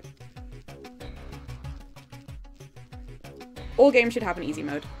with you. All games should have an easy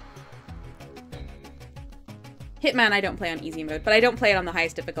mode. Hitman I don't play on easy mode, but I don't play it on the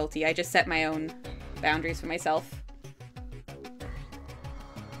highest difficulty. I just set my own boundaries for myself.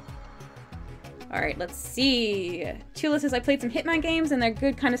 Alright, let's see. Chula says, I played some Hitman games and they're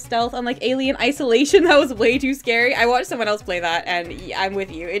good kind of stealth. Unlike Alien Isolation, that was way too scary. I watched someone else play that and yeah, I'm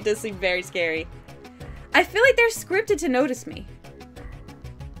with you. It does seem very scary. I feel like they're scripted to notice me.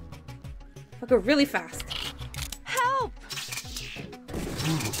 I'll go really fast. Help!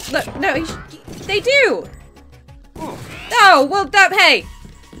 Look, no, they do! Oh, well, hey!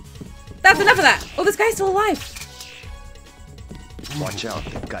 That's enough of that! Oh, this guy's still alive! Watch out,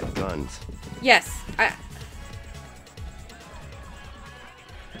 they've got guns. Yes,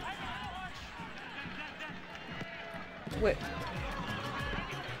 Wait.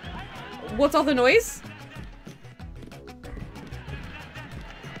 What's all the noise?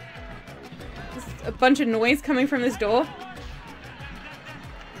 There's a bunch of noise coming from this door.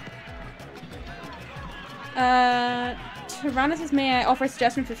 Tyrannus says, may I offer a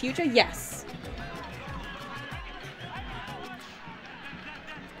suggestion for future? Yes.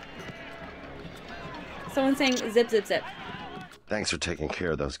 Someone's saying zip, zip, zip. Thanks for taking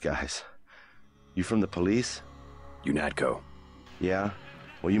care of those guys. You from the police? UNATCO. Yeah?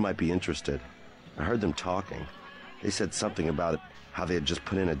 Well, you might be interested. I heard them talking. They said something about how they had just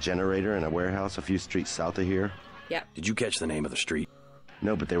put in a generator in a warehouse a few streets south of here. Yeah. Did you catch the name of the street?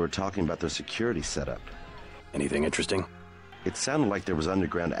 No, but they were talking about their security setup. Anything interesting? It sounded like there was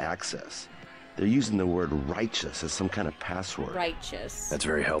underground access. They're using the word righteous as some kind of password. Righteous. That's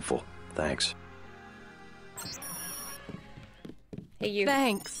very helpful. Thanks. Hey, you.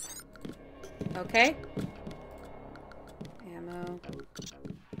 Thanks. Okay. Ammo.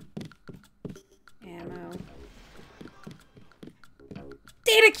 Ammo.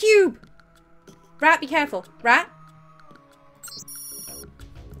 data cube! Rat, be careful. Rat?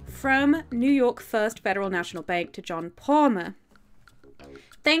 From New York First Federal National Bank to John Palmer.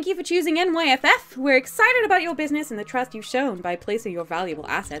 Thank you for choosing NYFF. We're excited about your business and the trust you've shown by placing your valuable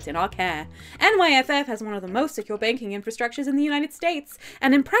assets in our care. NYFF has one of the most secure banking infrastructures in the United States,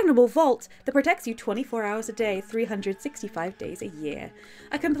 an impregnable vault that protects you 24 hours a day, 365 days a year.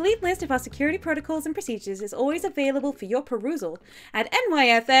 A complete list of our security protocols and procedures is always available for your perusal at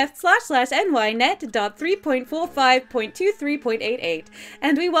nyff/nynet.3.45.23.88,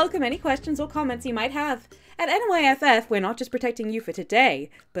 and we welcome any questions or comments you might have. At NYFF, we're not just protecting you for today,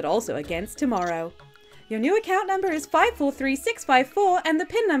 but also against tomorrow. Your new account number is 543654 and the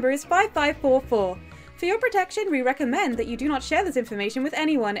PIN number is 5544. For your protection, we recommend that you do not share this information with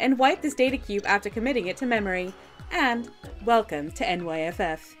anyone and wipe this data cube after committing it to memory. And welcome to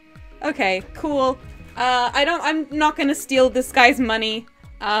NYFF. Okay, cool. I'm not gonna steal this guy's money.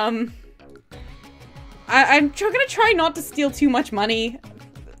 I'm gonna try not to steal too much money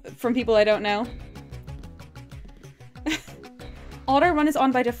from people I don't know. Auto run is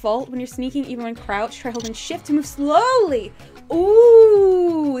on by default when you're sneaking, even when crouched. Try holding shift to move slowly.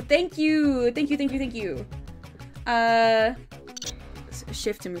 Ooh, thank you. Thank you, thank you, thank you.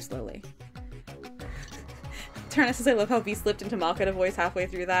 Shift to move slowly. Turnus says I love how V slipped into Malkata voice halfway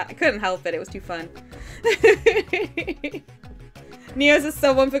through that. I couldn't help it, it was too fun. Neo says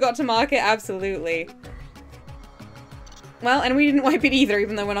someone forgot to mark it. Absolutely. Well, and we didn't wipe it either,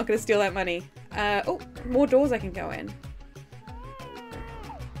 even though we're not going to steal that money. Oh, more doors I can go in.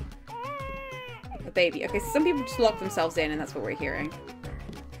 A baby. Okay, so some people just lock themselves in, and that's what we're hearing.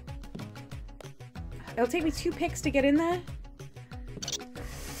 It'll take me 2 picks to get in there.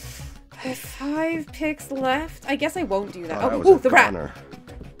 I have 5 picks left. I guess I won't do that. Oh, the rat!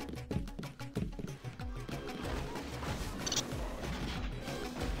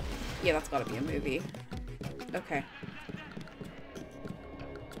 Yeah, that's gotta be a movie. Okay.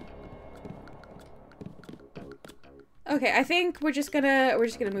 Okay, I think we're just gonna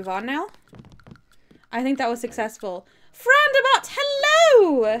move on now. I think that was successful. Frandabot,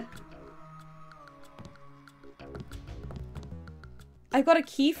 hello! I got a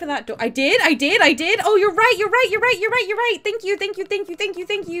key for that door. I did. Oh, you're right. Thank you.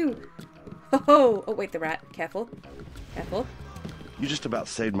 Oh, wait, the rat. Careful. You just about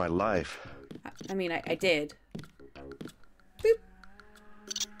saved my life. I mean, I did. Boop.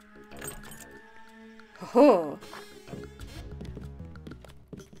 Oh.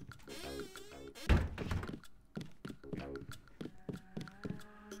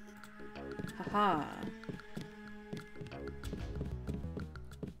 Haha.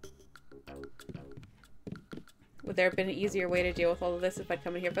 Would there have been an easier way to deal with all of this if I'd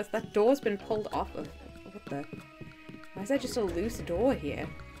come in here? But that door's been pulled off of. What the? Why is that just a loose door here?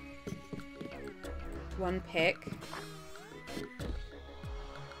 1 pick.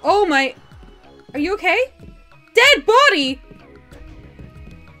 Oh my! Are you okay? Dead body!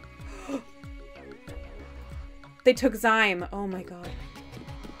 They took Zyme. Oh my god.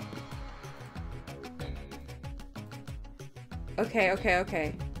 Okay.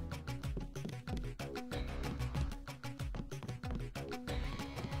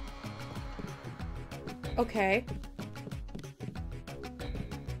 Okay.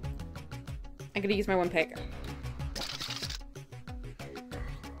 I'm gonna use my 1 pick.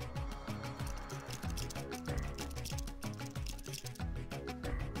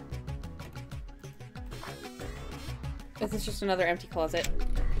 This is just another empty closet.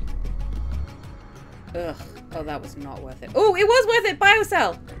 Ugh. Oh, that was not worth it. Oh, it was worth it!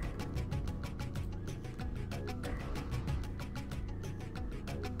 Biocell!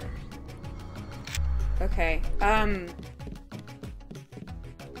 Okay, I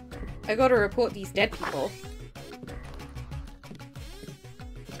gotta report these dead people.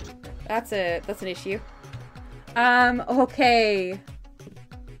 That's an issue. Okay.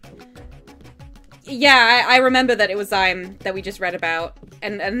 Yeah, I remember that it was Zyme that we just read about,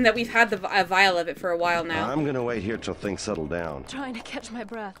 and that we've had a vial of it for a while now. I'm gonna wait here till things settle down. Trying to catch my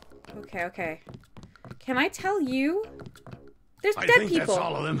breath. Okay. Can I tell you? There's dead I think people. that's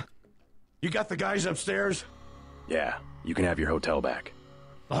all of them. You got the guys upstairs? Yeah, you can have your hotel back.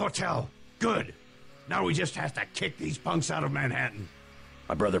 The hotel. Good. Now we just have to kick these punks out of Manhattan.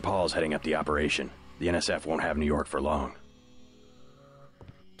 My brother Paul's heading up the operation. The NSF won't have New York for long.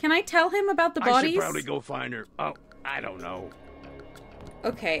 Can I tell him about the bodies? I should probably go find her. Oh, I don't know.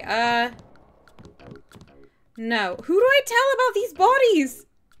 Okay, no. Who do I tell about these bodies?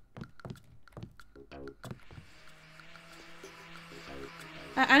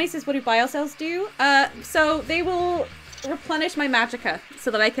 Annie says, what do biocells do? So they will replenish my magicka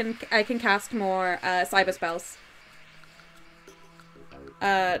so that I can cast more cyber spells.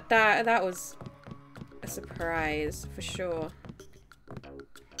 That was a surprise for sure.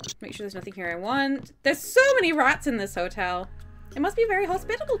 Make sure there's nothing here I want. There's so many rats in this hotel. It must be very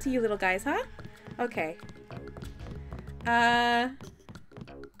hospitable to you little guys, huh? Okay. Oh,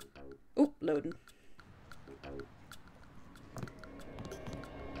 loading.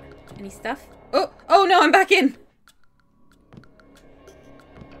 Any stuff? Oh no, I'm back in!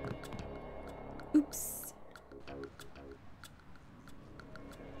 Oops.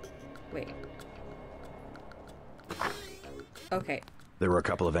 Wait. Okay. There were a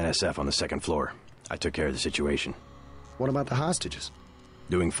couple of NSF on the second floor. I took care of the situation. What about the hostages?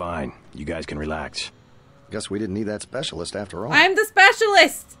 Doing fine. You guys can relax. Guess we didn't need that specialist after all. I'm the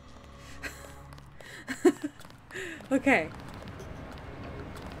specialist! Okay.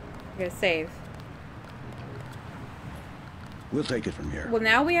 I'm gonna save. We'll take it from here. Well,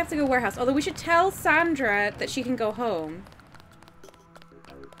 now we have to go warehouse. Although we should tell Sandra that she can go home.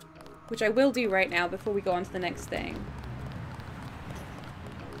 Which I will do right now before we go on to the next thing.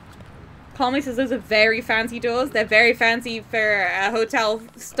 Calmly says those are very fancy doors. They're very fancy for a hotel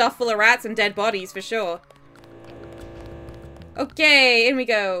stuffed full of rats and dead bodies, for sure. Okay, in we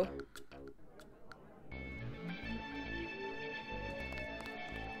go.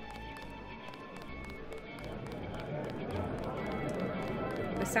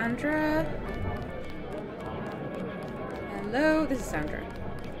 Sandra. Hello, this is Sandra.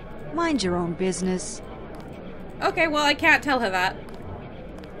 Mind your own business. Okay, well, I can't tell her that.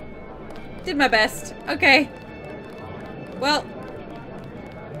 Did my best. Okay. Well.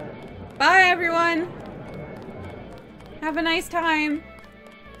 Bye, everyone. Have a nice time.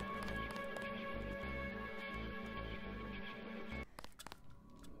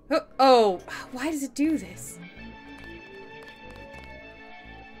 Oh, why does it do this?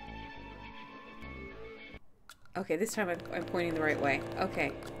 Okay, this time I'm pointing the right way.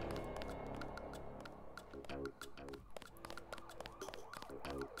 Okay.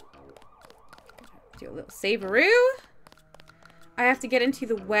 Do a little saveroo. I have to get into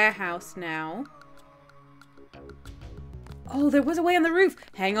the warehouse now. Oh, there was a way on the roof.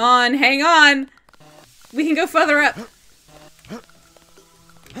 Hang on, hang on. We can go further up.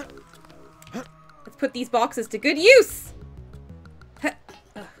 Let's put these boxes to good use.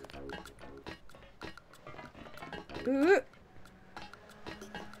 Ooh.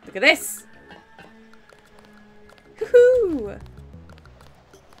 Look at this. Woohoo!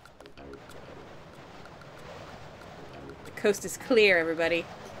 The coast is clear, everybody.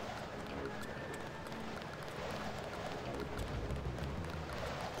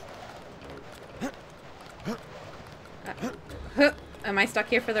 Am I stuck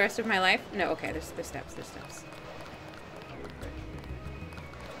here for the rest of my life? No, okay, there's steps, there's steps.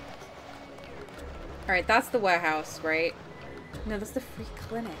 Alright, that's the warehouse, right? No, that's the free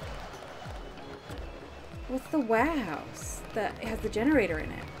clinic. What's the warehouse that has the generator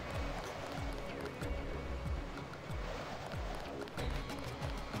in it?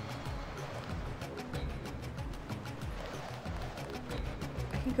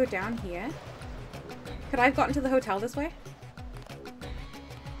 I can go down here. Could I have gotten to the hotel this way?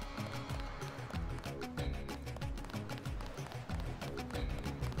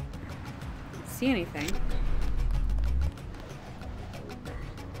 See anything.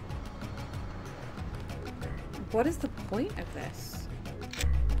 What is the point of this?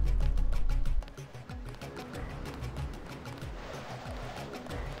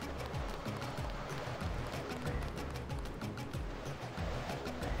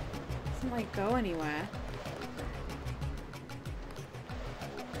 Doesn't like go anywhere.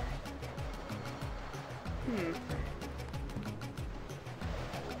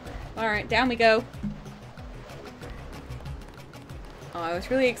 Alright, down we go. Oh, I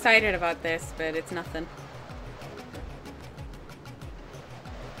was really excited about this, but it's nothing.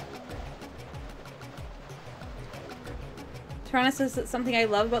 Tirana says that something I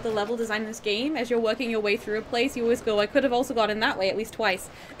love about the level design in this game, as you're working your way through a place, you always go, I could have also gone in that way at least twice.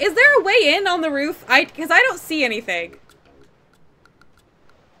 Is there a way in on the roof? Because I don't see anything.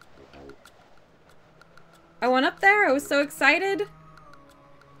 I went up there, I was so excited.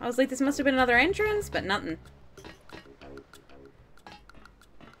 I was like, this must have been another entrance, but nothing.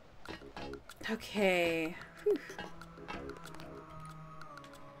 Okay. Whew.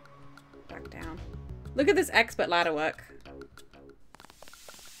 Back down. Look at this expert ladder work.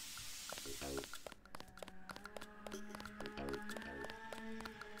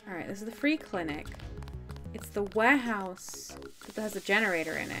 Alright, this is the free clinic. It's the warehouse that has a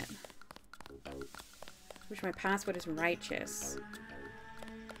generator in it. Which my password is righteous.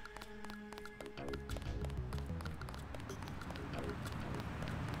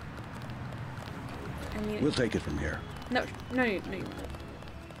 I mean, We'll take it from here. no, no, you won't.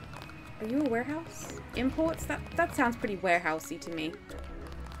 Are you a warehouse? Imports? That sounds pretty warehousey to me.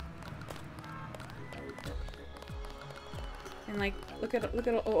 And like, look at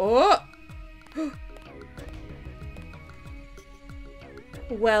oh!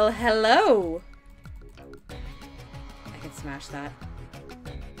 Well, hello. I can smash that.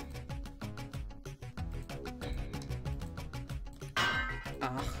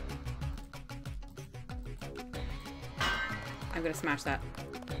 Ugh. I'm gonna smash that.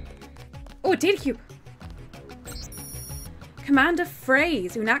 Oh, a data cube! Commander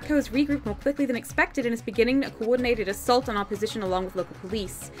Phrase. UNATCO has regrouped more quickly than expected and is beginning a coordinated assault on our position along with local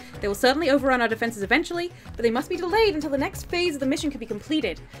police. They will certainly overrun our defenses eventually, but they must be delayed until the next phase of the mission can be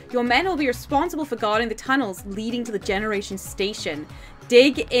completed. Your men will be responsible for guarding the tunnels leading to the generation station.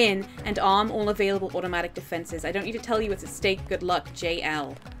 Dig in and arm all available automatic defenses. I don't need to tell you what's at stake. Good luck,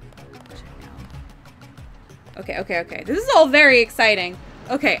 JL. Okay. This is all very exciting.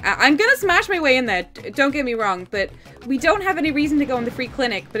 Okay, I'm gonna smash my way in there, don't get me wrong, but we don't have any reason to go in the free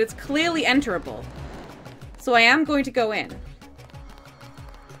clinic, but it's clearly enterable. So I am going to go in.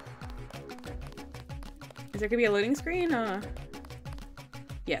 Is there gonna be a loading screen?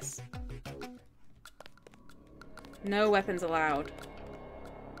 Yes. No weapons allowed.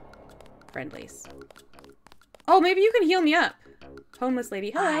 Friendlies. Oh, maybe you can heal me up. Homeless lady,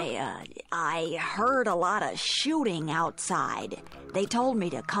 hello. I heard a lot of shooting outside. They told me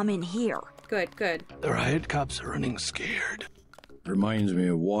to come in here. Good. The riot cops are running scared. Reminds me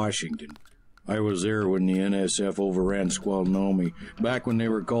of Washington. I was there when the NSF overran Squalnomi, back when they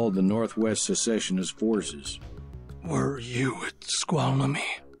were called the Northwest Secessionist Forces. Were you at Squalnomi?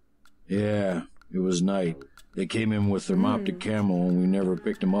 Yeah, it was night. They came in with thermoptic camo and we never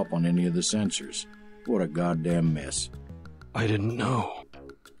picked them up on any of the sensors. What a goddamn mess. I didn't know.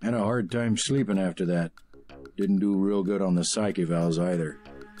 Had a hard time sleeping after that. Didn't do real good on the psych evals either.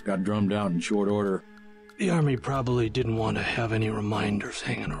 Got drummed out in short order. The army probably didn't want to have any reminders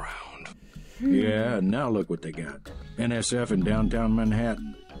hanging around. Yeah, and now look what they got. NSF in downtown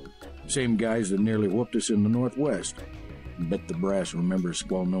Manhattan. Same guys that nearly whooped us in the Northwest. Bet the brass remembers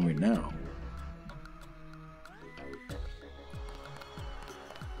Squalnomi now.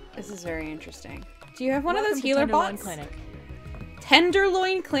 This is very interesting. Do you have one of those healer bots? Clinic.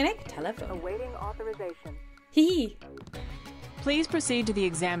 Tenderloin Clinic? Telephone. Awaiting authorization. Hee. Please proceed to the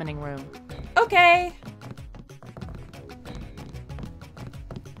examining room. Okay.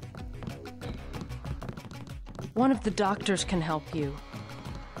 One of the doctors can help you.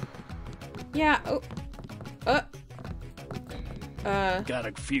 Yeah. Got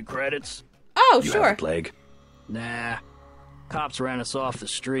a few credits? Oh, You sure. have a plague? Nah. Cops ran us off the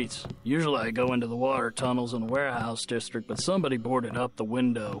streets. Usually I go into the water tunnels in the warehouse district, but somebody boarded up the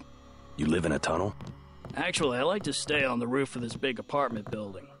window. You live in a tunnel? Actually, I like to stay on the roof of this big apartment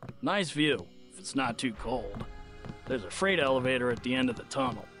building. Nice view, if it's not too cold. There's a freight elevator at the end of the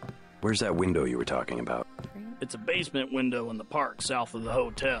tunnel. Where's that window you were talking about? It's a basement window in the park south of the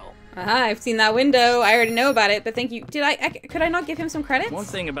hotel. Aha, I've seen that window. I already know about it, but thank you. Could I not give him some credits? One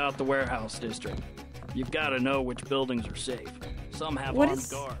thing about the warehouse district. You've got to know which buildings are safe. Some have What armed is-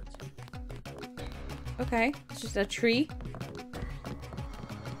 guards. Okay, it's just a tree.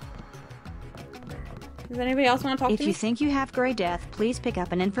 Does anybody else want to talk If to you me? think you have Grey Death, please pick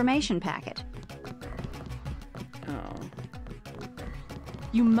up an information packet. Oh.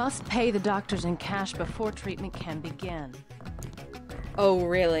 You must pay the doctors in cash before treatment can begin. Oh,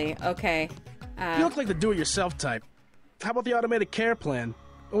 really? Okay. You look like the do-it-yourself type. How about the automated care plan?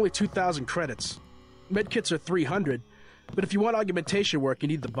 Only 2,000 credits. Medkits are 300, but if you want augmentation work, you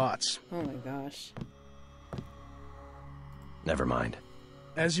need the bots. Oh my gosh. Never mind.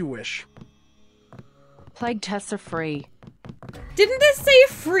 As you wish. Plague tests are free. Didn't this say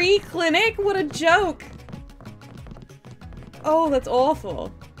free clinic? What a joke. Oh, that's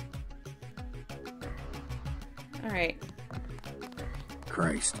awful. Alright.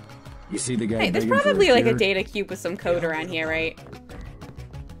 Christ. You see the guy Hey, there's begging for probably like a cure? data cube with some code around here, right?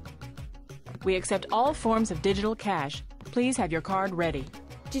 We accept all forms of digital cash. Please have your card ready.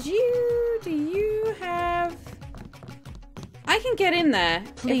 Do you have... I can get in there.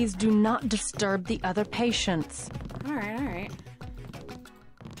 Please do not disturb the other patients. Alright.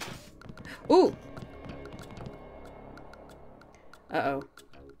 Ooh. Uh-oh.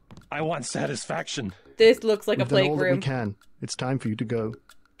 I want satisfaction. This looks like We've a done plague all that we room. can. It's time for you to go.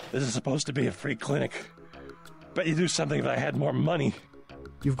 This is supposed to be a free clinic. Bet you do something if I had more money.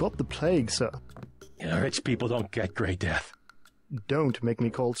 You've got the plague, sir. You know, rich people don't get Grey Death. Don't make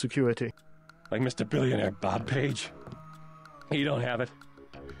me call security. Like Mr. Billionaire Bob Page. He don't have it.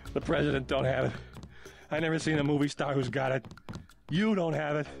 The president don't have it. I never seen a movie star who's got it. You don't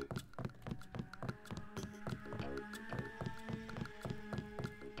have it.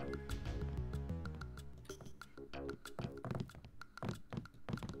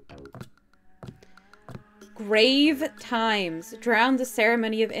 Grave times. Drown the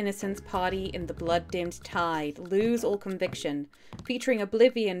ceremony of innocence party in the blood-dimmed tide. Lose all conviction. Featuring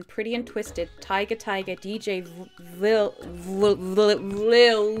Oblivion, Pretty and Twisted, Tiger DJ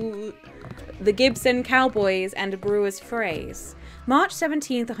the Gibson Cowboys, and Brewer's Phrase. March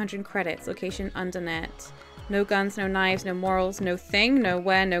 17th, 100 credits. Location Undernet. No guns, no knives, no morals, no thing, no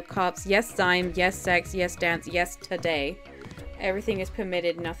where, no cops. Yes, Zyme. Yes, sex. Yes, dance. Yes, today. Everything is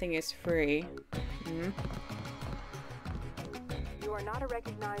permitted. Nothing is free. You are not a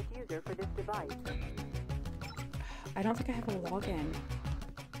recognized user for this device. I don't think I have a login.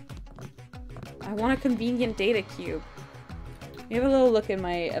 I want a convenient data cube. You have a little look in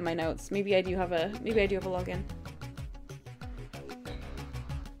my notes. Maybe I do have a login.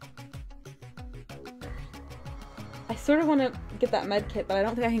 I sort of want to get that med kit, but I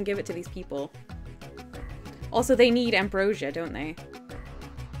don't think I can give it to these people. Also, they need ambrosia, don't they?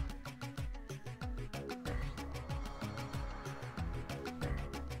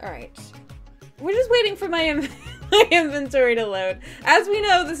 Alright. We're just waiting for my inventory to load. As we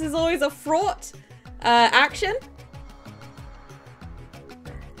know, this is always a fraught action.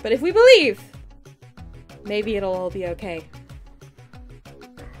 But if we believe, maybe it'll all be okay.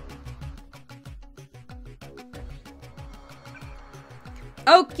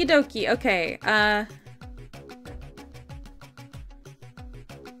 Okie dokie, okay.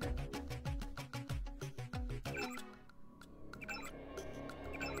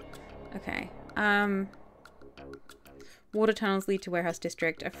 Okay. Water tunnels lead to warehouse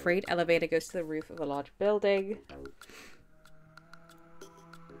district. A freight elevator goes to the roof of a large building.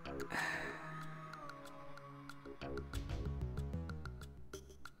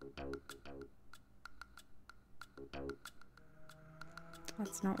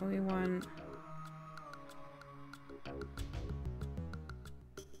 That's not what we want.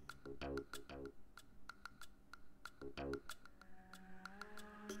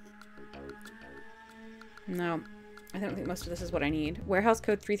 No, I don't think most of this is what I need. Warehouse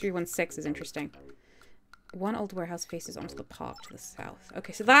code 3316 is interesting. One old warehouse faces onto the park to the south.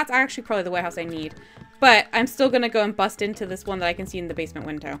 Okay, so that's actually probably the warehouse I need. But I'm still gonna go and bust into this one that I can see in the basement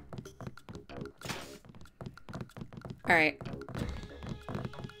window. Alright.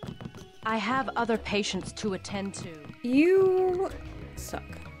 I have other patients to attend to. You suck.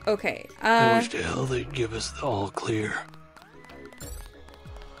 Okay, I wish to hell they'd give us the all clear.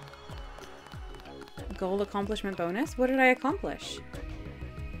 Goal accomplishment bonus? What did I accomplish?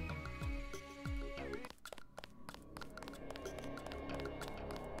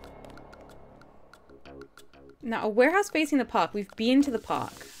 Now, a warehouse facing the park. We've been to the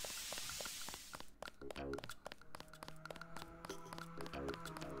park.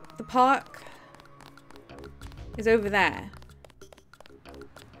 The park is over there.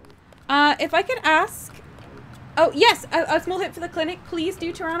 If I could ask... Oh, yes! A small hit for the clinic. Please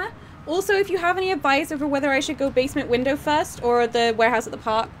do, Tirana. Also, if you have any advice over whether I should go basement window first or the warehouse at the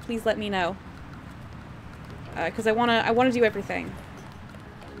park, please let me know. Because I wanna do everything.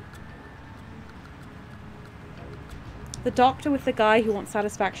 The doctor with the guy who wants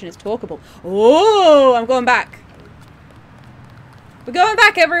satisfaction is talkable. Oh, I'm going back. We're going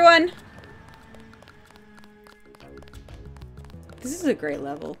back, everyone. This is a great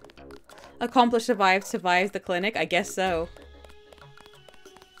level. Accomplished survives the clinic. I guess so.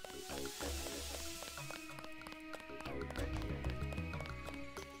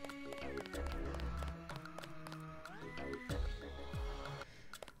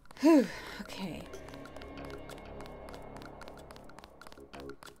 Whew, okay.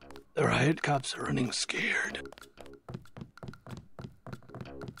 The riot cops are running scared.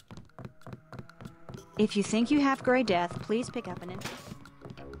 If you think you have Grey Death, please pick up an interest.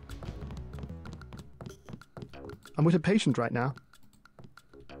 I'm with a patient right now.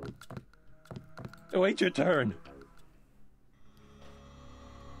 Wait your turn.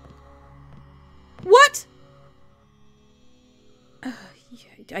 What?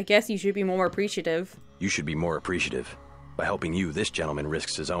 I guess you should be more appreciative. You should be more appreciative. By helping you, this gentleman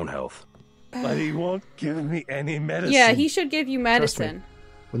risks his own health. But he won't give me any medicine. Yeah, he should give you medicine. Trust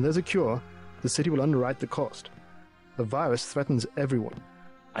me, when there's a cure, the city will underwrite the cost. The virus threatens everyone.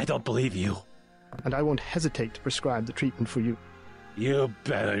 I don't believe you. And I won't hesitate to prescribe the treatment for you. You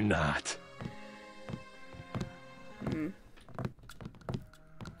better not.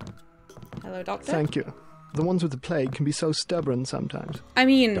 Hello, doctor? Thank you. The ones with the plague can be so stubborn sometimes. I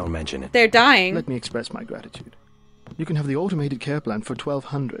mean... Don't mention it. They're dying. Let me express my gratitude. You can have the automated care plan for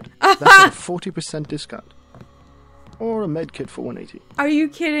 $1,200. That's at a 40% discount. Or a med kit for $180. Are you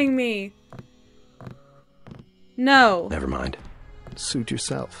kidding me? No. Never mind. Suit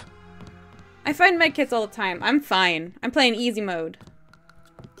yourself. I find med kits all the time. I'm fine. I'm playing easy mode.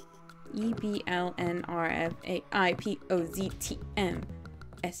 EBLNRFAIPOZTM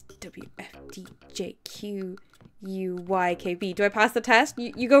SWFDJQUYKB. Do I pass the test?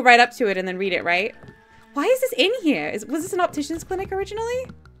 You go right up to it and then read it, right? Why is this in here? Was this an optician's clinic originally?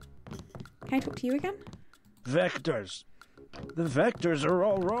 Can I talk to you again? Vectors. The vectors are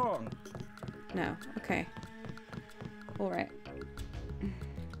all wrong. No. Okay. Alright.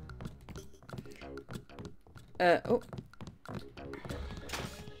 Oh.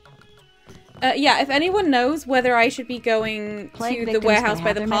 Yeah, if anyone knows whether I should be going to the warehouse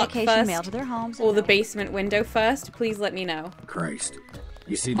by the park first or the basement window first, please let me know. Christ.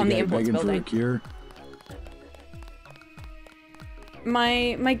 You see the guy begging for a cure?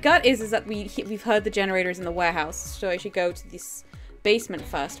 My gut is that we've heard the generators in the warehouse, so I should go to this basement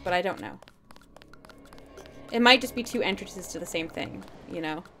first, but I don't know. It might just be two entrances to the same thing, you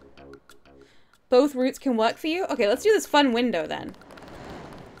know. Both routes can work for you? Okay, let's do this fun window then.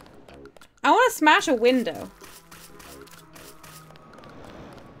 I want to smash a window.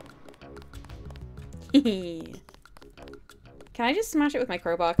 Can I just smash it with my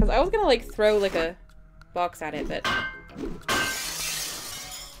crowbar? Because I was gonna like throw like a box at it, but...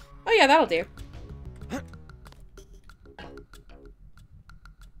 Oh yeah, that'll do.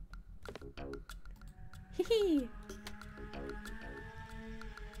 Hee.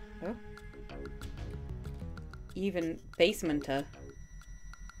 Oh. Even basementer.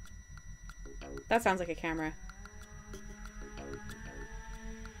 That sounds like a camera.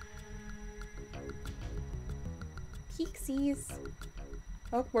 Peeksies.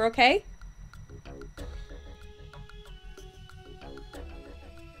 Oh, we're okay?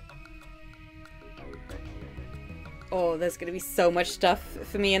 Oh, there's gonna be so much stuff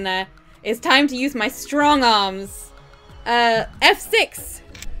for me in there. It's time to use my strong arms. F6!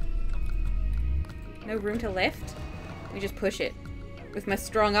 No room to lift? Let me just push it. With my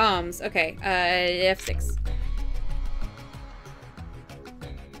strong arms. Okay, F6.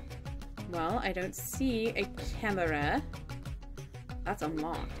 Well, I don't see a camera. That's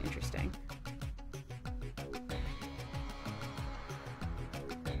unlocked. Interesting.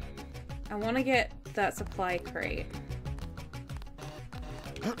 I want to get that supply crate.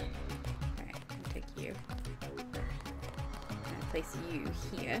 Alright, I'll take you. I'll place you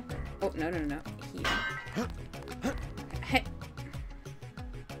here. Oh, no. Here. Hey.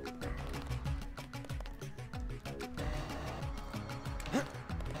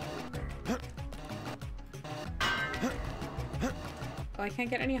 Oh, I can't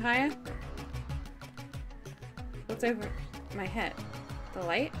get any higher? What's over my head? The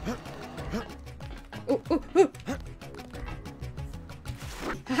light? Ooh, ooh, ooh.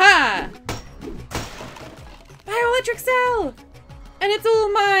 Ha! Bioelectric cell! And it's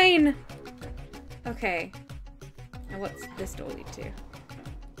all mine! Okay. Now what's this door lead to?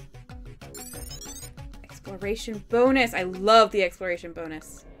 Exploration bonus! I love the exploration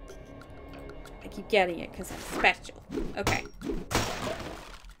bonus. I keep getting it because I'm special. Okay.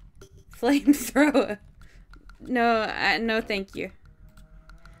 Flamethrower. No, no thank you.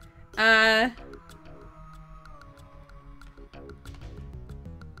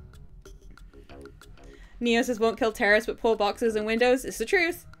 Neo says won't kill terrorists but pull boxes and windows. It's the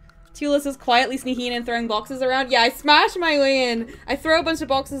truth. Tula says quietly sneaking in and throwing boxes around. Yeah, I smash my way in. I throw a bunch of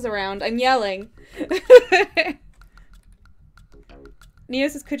boxes around. I'm yelling. Neo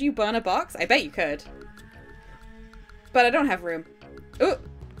says, could you burn a box? I bet you could. But I don't have room. Ooh.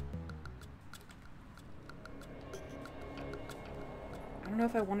 I don't know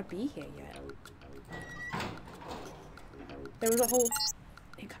if I want to be here yet. There was a whole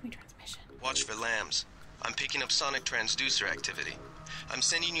incoming transmission. Watch for lambs. I'm picking up sonic transducer activity. I'm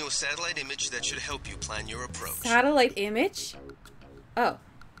sending you a satellite image that should help you plan your approach. Satellite image? Oh.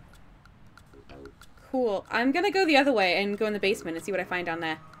 Cool. I'm gonna go the other way and go in the basement and see what I find down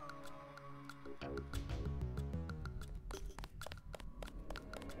there.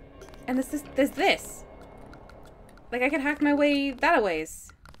 And there's this. Like, I could hack my way that a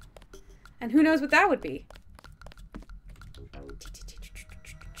ways. And who knows what that would be.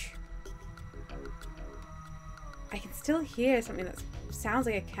 I can still hear something that sounds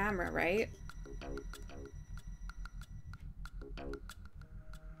like a camera, right?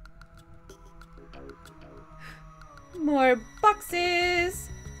 More boxes.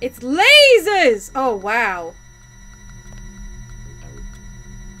 It's lasers! Oh, wow.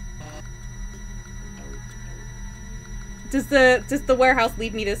 Does the warehouse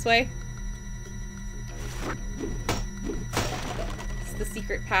lead me this way? It's the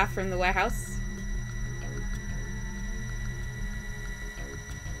secret path from the warehouse.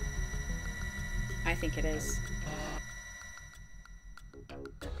 I think it is.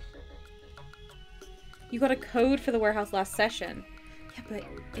 You got a code for the warehouse last session. Yeah, but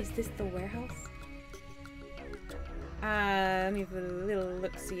is this the warehouse? Let me have a little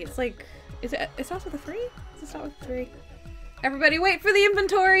look-see. It's like, it starts with a 3? Does it start with a 3? Everybody wait for the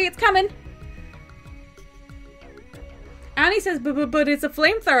inventory, it's coming! Annie says, but it's a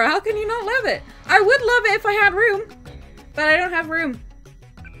flamethrower, how can you not love it? I would love it if I had room, but I don't have room.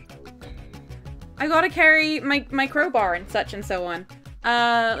 I gotta carry my crowbar and such and so on.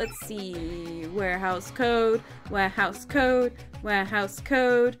 Let's see. Warehouse code. Warehouse code. Warehouse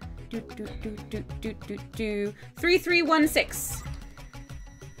code. 3316.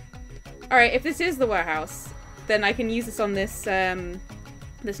 Alright, if this is the warehouse, then I can use this on this,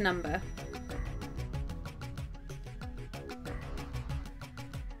 this number.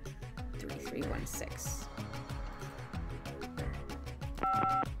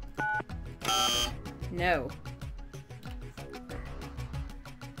 No.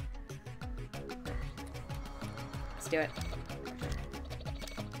 Let's do it.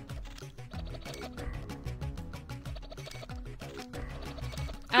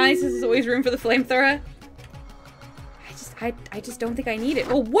 Alice says there's always room for the flamethrower. I just don't think I need it.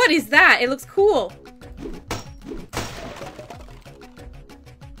 Oh, what is that? It looks cool.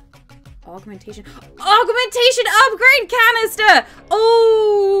 Augmentation. Augmentation upgrade canister!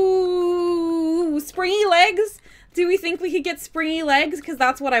 Oh, springy legs? Do we think we could get springy legs? Because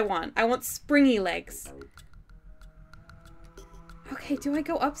that's what I want. I want springy legs. Okay, do I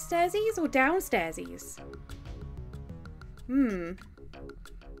go upstairsies or downstairsies?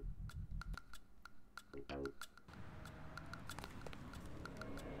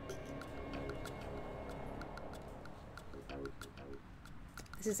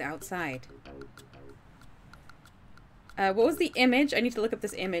 This is outside. What was the image? I need to look up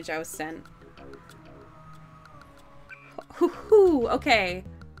this image I was sent. Okay.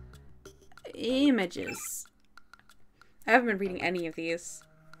 Images. I haven't been reading any of these.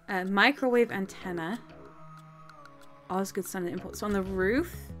 Microwave antenna. Osgood Sun import. So on the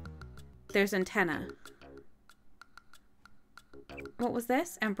roof, there's antenna. What was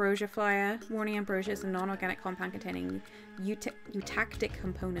this? Ambrosia flyer. Warning, ambrosia is a non-organic compound containing eutactic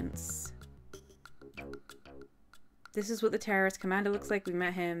components. This is what the terrorist commander looks like. We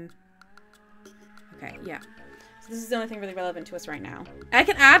met him. Okay, yeah. So this is the only thing really relevant to us right now. I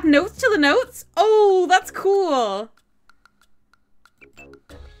can add notes to the notes? Oh, that's cool!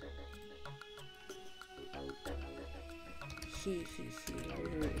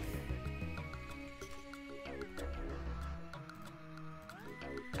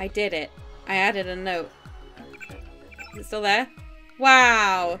 I did it. I added a note. Is it still there?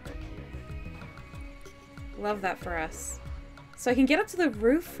 Wow! Love that for us. So I can get up to the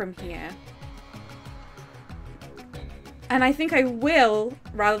roof from here. And I think I will,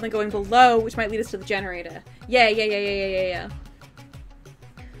 rather than going below, which might lead us to the generator. Yeah.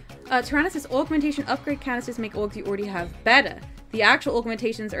 Tyrannus says augmentation upgrade canisters make orgs you already have better. The actual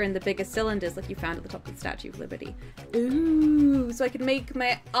augmentations are in the bigger cylinders like you found at the top of the Statue of Liberty. Ooh, so I can make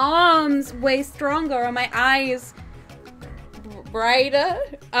my arms way stronger or my eyes brighter.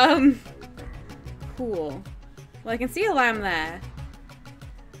 Cool. Well, I can see a lamb there.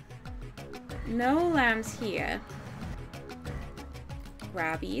 No lambs here.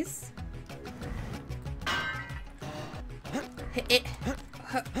 Grabbies.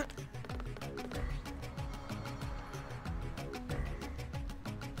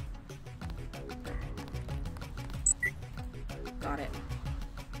 Got it.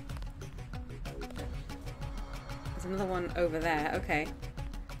 There's another one over there. Okay.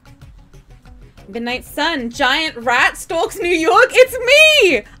 Midnight Sun, giant rat stalks New York. It's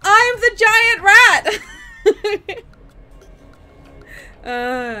me! I'm the giant rat!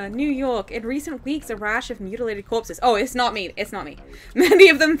 New York. In recent weeks, a rash of mutilated corpses. Oh, it's not me. It's not me. Many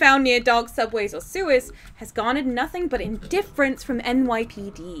of them found near dark subways or sewers has garnered nothing but indifference from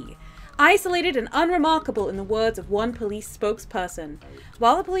NYPD. Isolated and unremarkable in the words of one police spokesperson.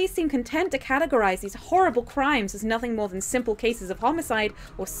 While the police seem content to categorize these horrible crimes as nothing more than simple cases of homicide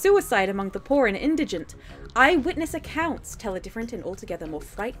or suicide among the poor and indigent, eyewitness accounts tell a different and altogether more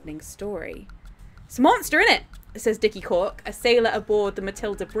frightening story. It's a monster, innit? Says Dickie Cork, a sailor aboard the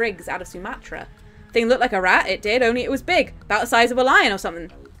Matilda Briggs out of Sumatra. Thing looked like a rat, it did, only it was big. About the size of a lion or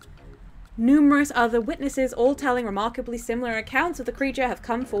something. Numerous other witnesses, all telling remarkably similar accounts of the creature, have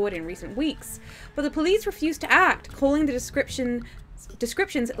come forward in recent weeks. But the police refuse to act, calling the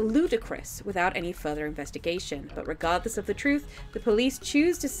descriptions ludicrous without any further investigation. But regardless of the truth, the police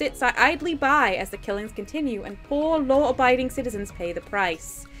choose to sit idly by as the killings continue and poor law-abiding citizens pay the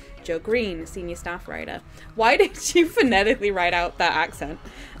price. Joe Green, senior staff writer. Why did you phonetically write out that accent?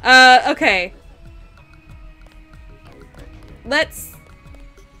 Okay. Let's...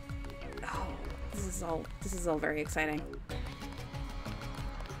 Oh, this is all very exciting.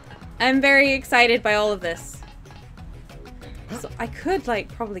 I'm very excited by all of this. So I could,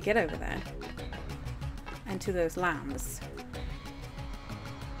 like, probably get over there. And to those lambs.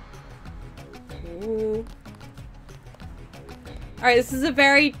 Ooh. Alright, this is a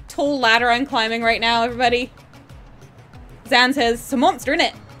very tall ladder I'm climbing right now, everybody. Zan says, "It's a monster, in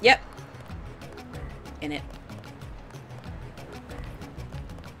it." Yep. In it.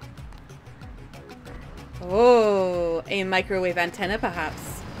 Oh, a microwave antenna,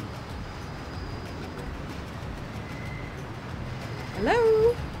 perhaps.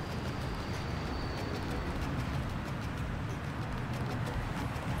 Hello?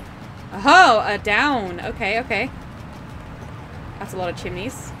 Oh, down. Okay, okay. That's a lot of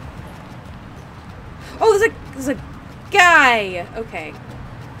chimneys. Oh, there's a guy! Okay.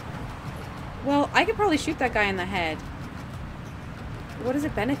 Well, I could probably shoot that guy in the head. What does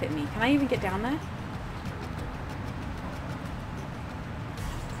it benefit me? Can I even get down there?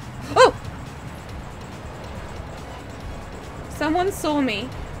 Oh! Someone saw me.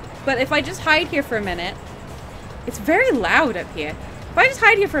 But if I just hide here for a minute... It's very loud up here. If I just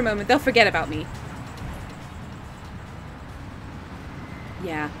hide here for a moment, they'll forget about me.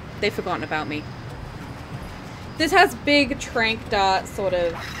 Yeah, they've forgotten about me. This has big trank dart sort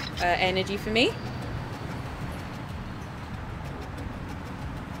of energy for me.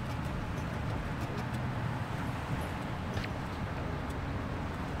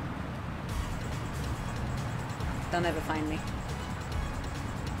 They'll never find me.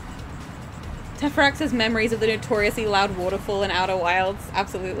 Teferax has memories of the notoriously loud waterfall in Outer Wilds.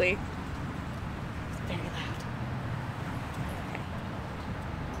 Absolutely. It's very loud. Okay.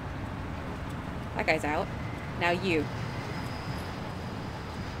 That guy's out. Now you.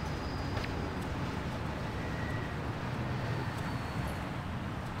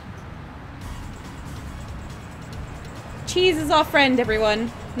 Cheese is our friend,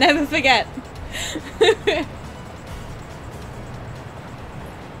 everyone. Never forget.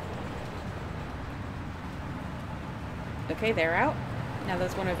 Okay, they're out. Now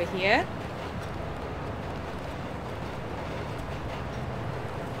there's one over here.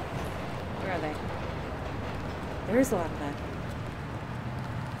 Where are they? There is a lot of that.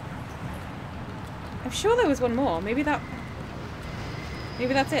 I'm sure there was one more. Maybe that's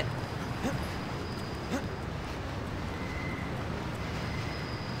it.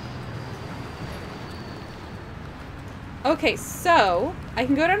 Okay, so I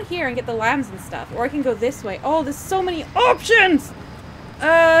can go down here and get the lambs and stuff, or I can go this way. Oh, there's so many options!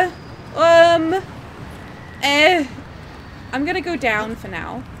 I'm gonna go down for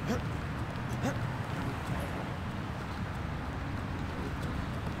now.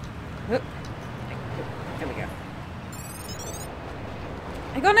 There we go.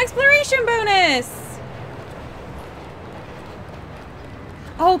 I got an exploration bonus!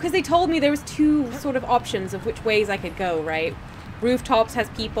 Oh, because they told me there was two sort of options of which ways I could go, right? Rooftops has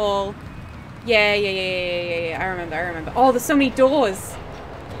people. Yeah. I remember. Oh, there's so many doors.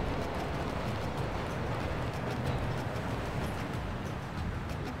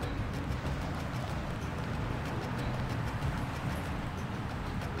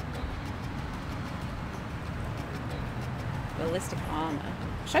 Ballistic armor.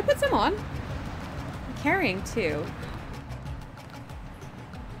 Should I put some on? I'm carrying two.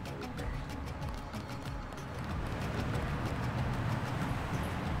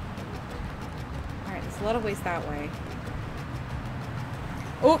 A lot of ways that way.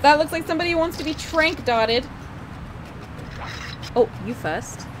 Oh, that looks like somebody who wants to be trank dotted. Oh, you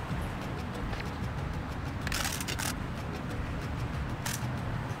first.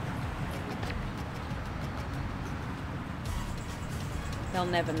 They'll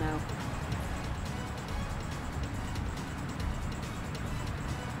never know.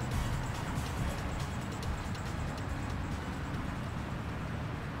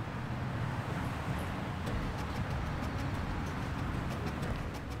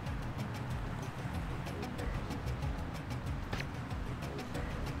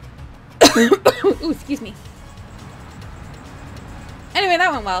 Ooh, excuse me. Anyway,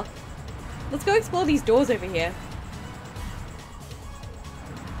 that went well. Let's go explore these doors over here.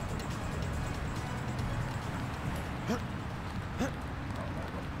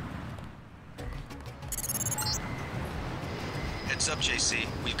 Heads up, JC.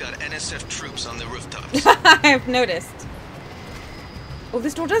 We've got NSF troops on the rooftops. I've noticed. Oh,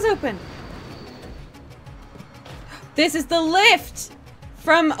 this door does open. This is the lift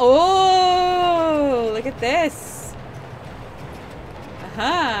from... Oh, look at this.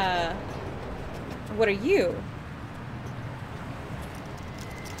 Aha. What are you?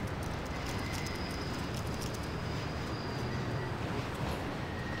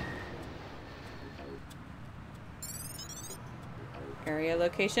 Area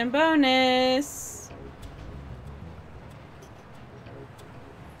location bonus.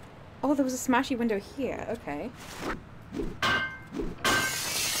 Oh, there was a smashy window here. Okay.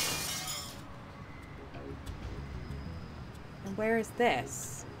 And where is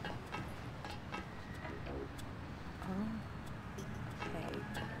this? Oh. Okay.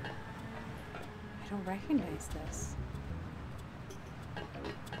 I don't recognize this.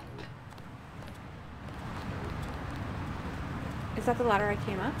 Is that the ladder I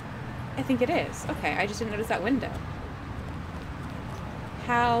came up? I think it is. Okay, I just didn't notice that window.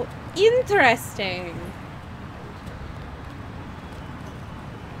 How interesting!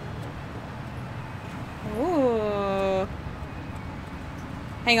 Ooh.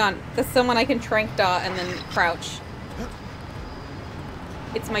 Hang on, there's someone I can trank dot and then crouch.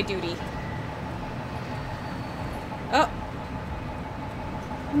 It's my duty. Oh!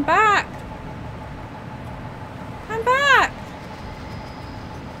 I'm back! I'm back!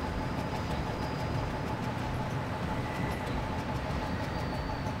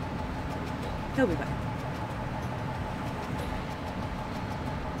 He'll be back.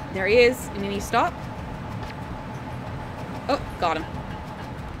 There he is. And then he stop. Oh, got him.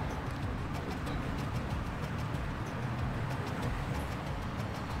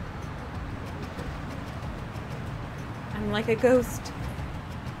 I'm like a ghost.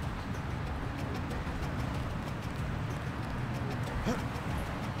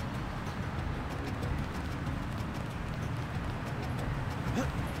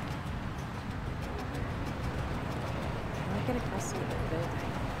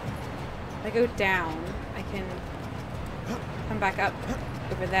 If I go down, I can come back up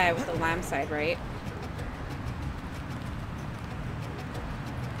over there with the lamb side, right?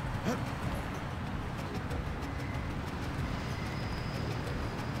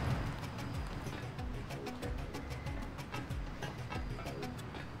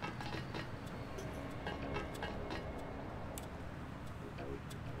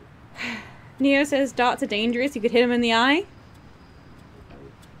 Neo says darts are dangerous. You could hit him in the eye.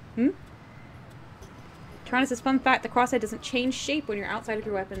 Tyrannus says, fun fact, the crosshair doesn't change shape when you're outside of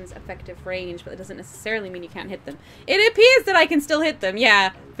your weapon's effective range, but that doesn't necessarily mean you can't hit them. It appears that I can still hit them,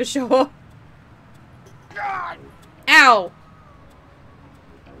 yeah, for sure. Ow!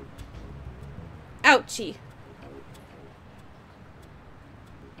 Ouchie.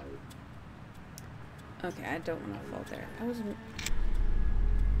 Okay, I don't want to fall there. I wasn't...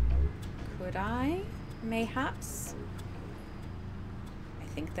 Could I? Mayhaps? I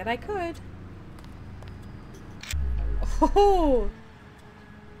think that I could. Oh!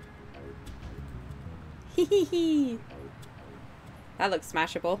 Hee hee hee. That looks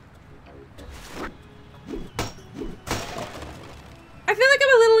smashable. I feel like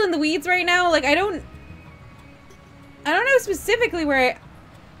I'm a little in the weeds right now. Like, I don't know specifically where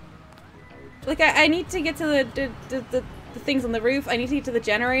I need to get to the things on the roof. I need to get to the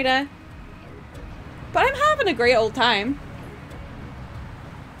generator. But I'm having a great old time.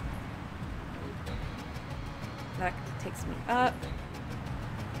 That takes me up.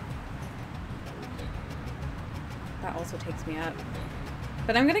 That also takes me up.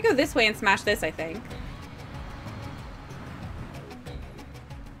 But I'm gonna go this way and smash this, I think.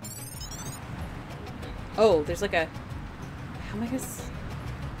 Oh, there's like a... How am I gonna...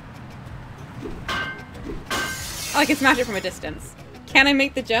 Oh, I can smash it from a distance. Can I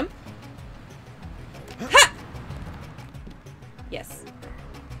make the jump? Ha! Yes.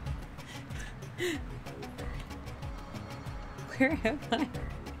 Where am I?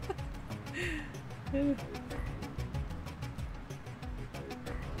 I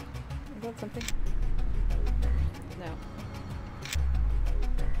got something? No.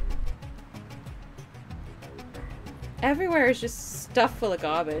 Everywhere is just stuff full of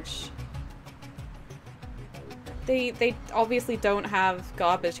garbage. They obviously don't have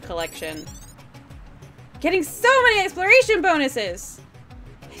garbage collection. Getting so many exploration bonuses!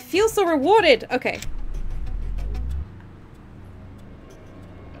 I feel so rewarded! Okay.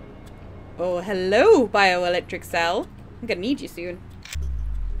 Oh, hello, bioelectric cell. I'm gonna need you soon.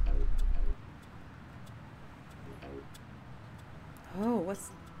 Oh,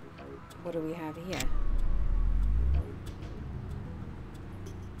 what do we have here?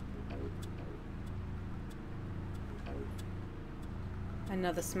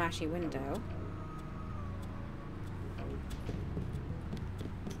 Another smashy window.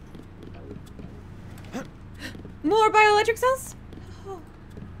 More bioelectric cells? Oh.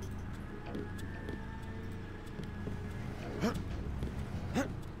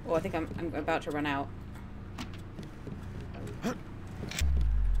 Oh, I think I'm about to run out.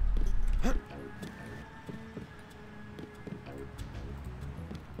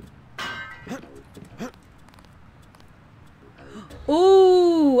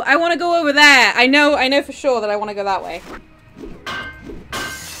 Ooh, I want to go over there. I know for sure that I want to go that way.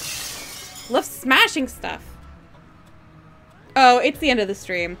 Love smashing stuff. Oh, it's the end of the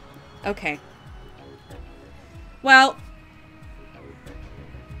stream. Okay. Well,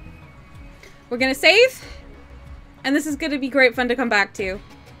 we're gonna save, and this is gonna be great fun to come back to.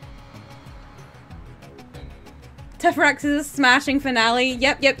 Tefrax's smashing finale.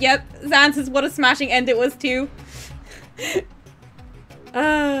 Yep. Zan says what a smashing end it was too.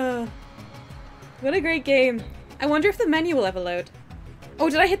 What a great game. I wonder if the menu will ever load. Oh,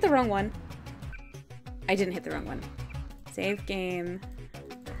 did I hit the wrong one? I didn't hit the wrong one. Save game.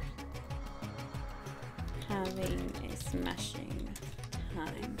 Having a smashing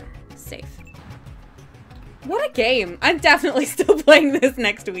time. Save. What a game. I'm definitely still playing this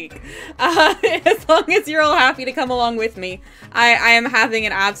next week. As long as you're all happy to come along with me. I am having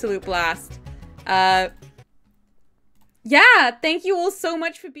an absolute blast. Yeah, thank you all so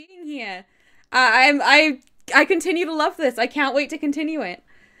much for being here. I continue to love this. I can't wait to continue it.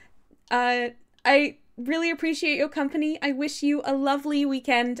 I really appreciate your company. I wish you a lovely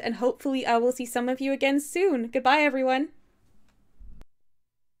weekend, and hopefully I will see some of you again soon. Goodbye, everyone.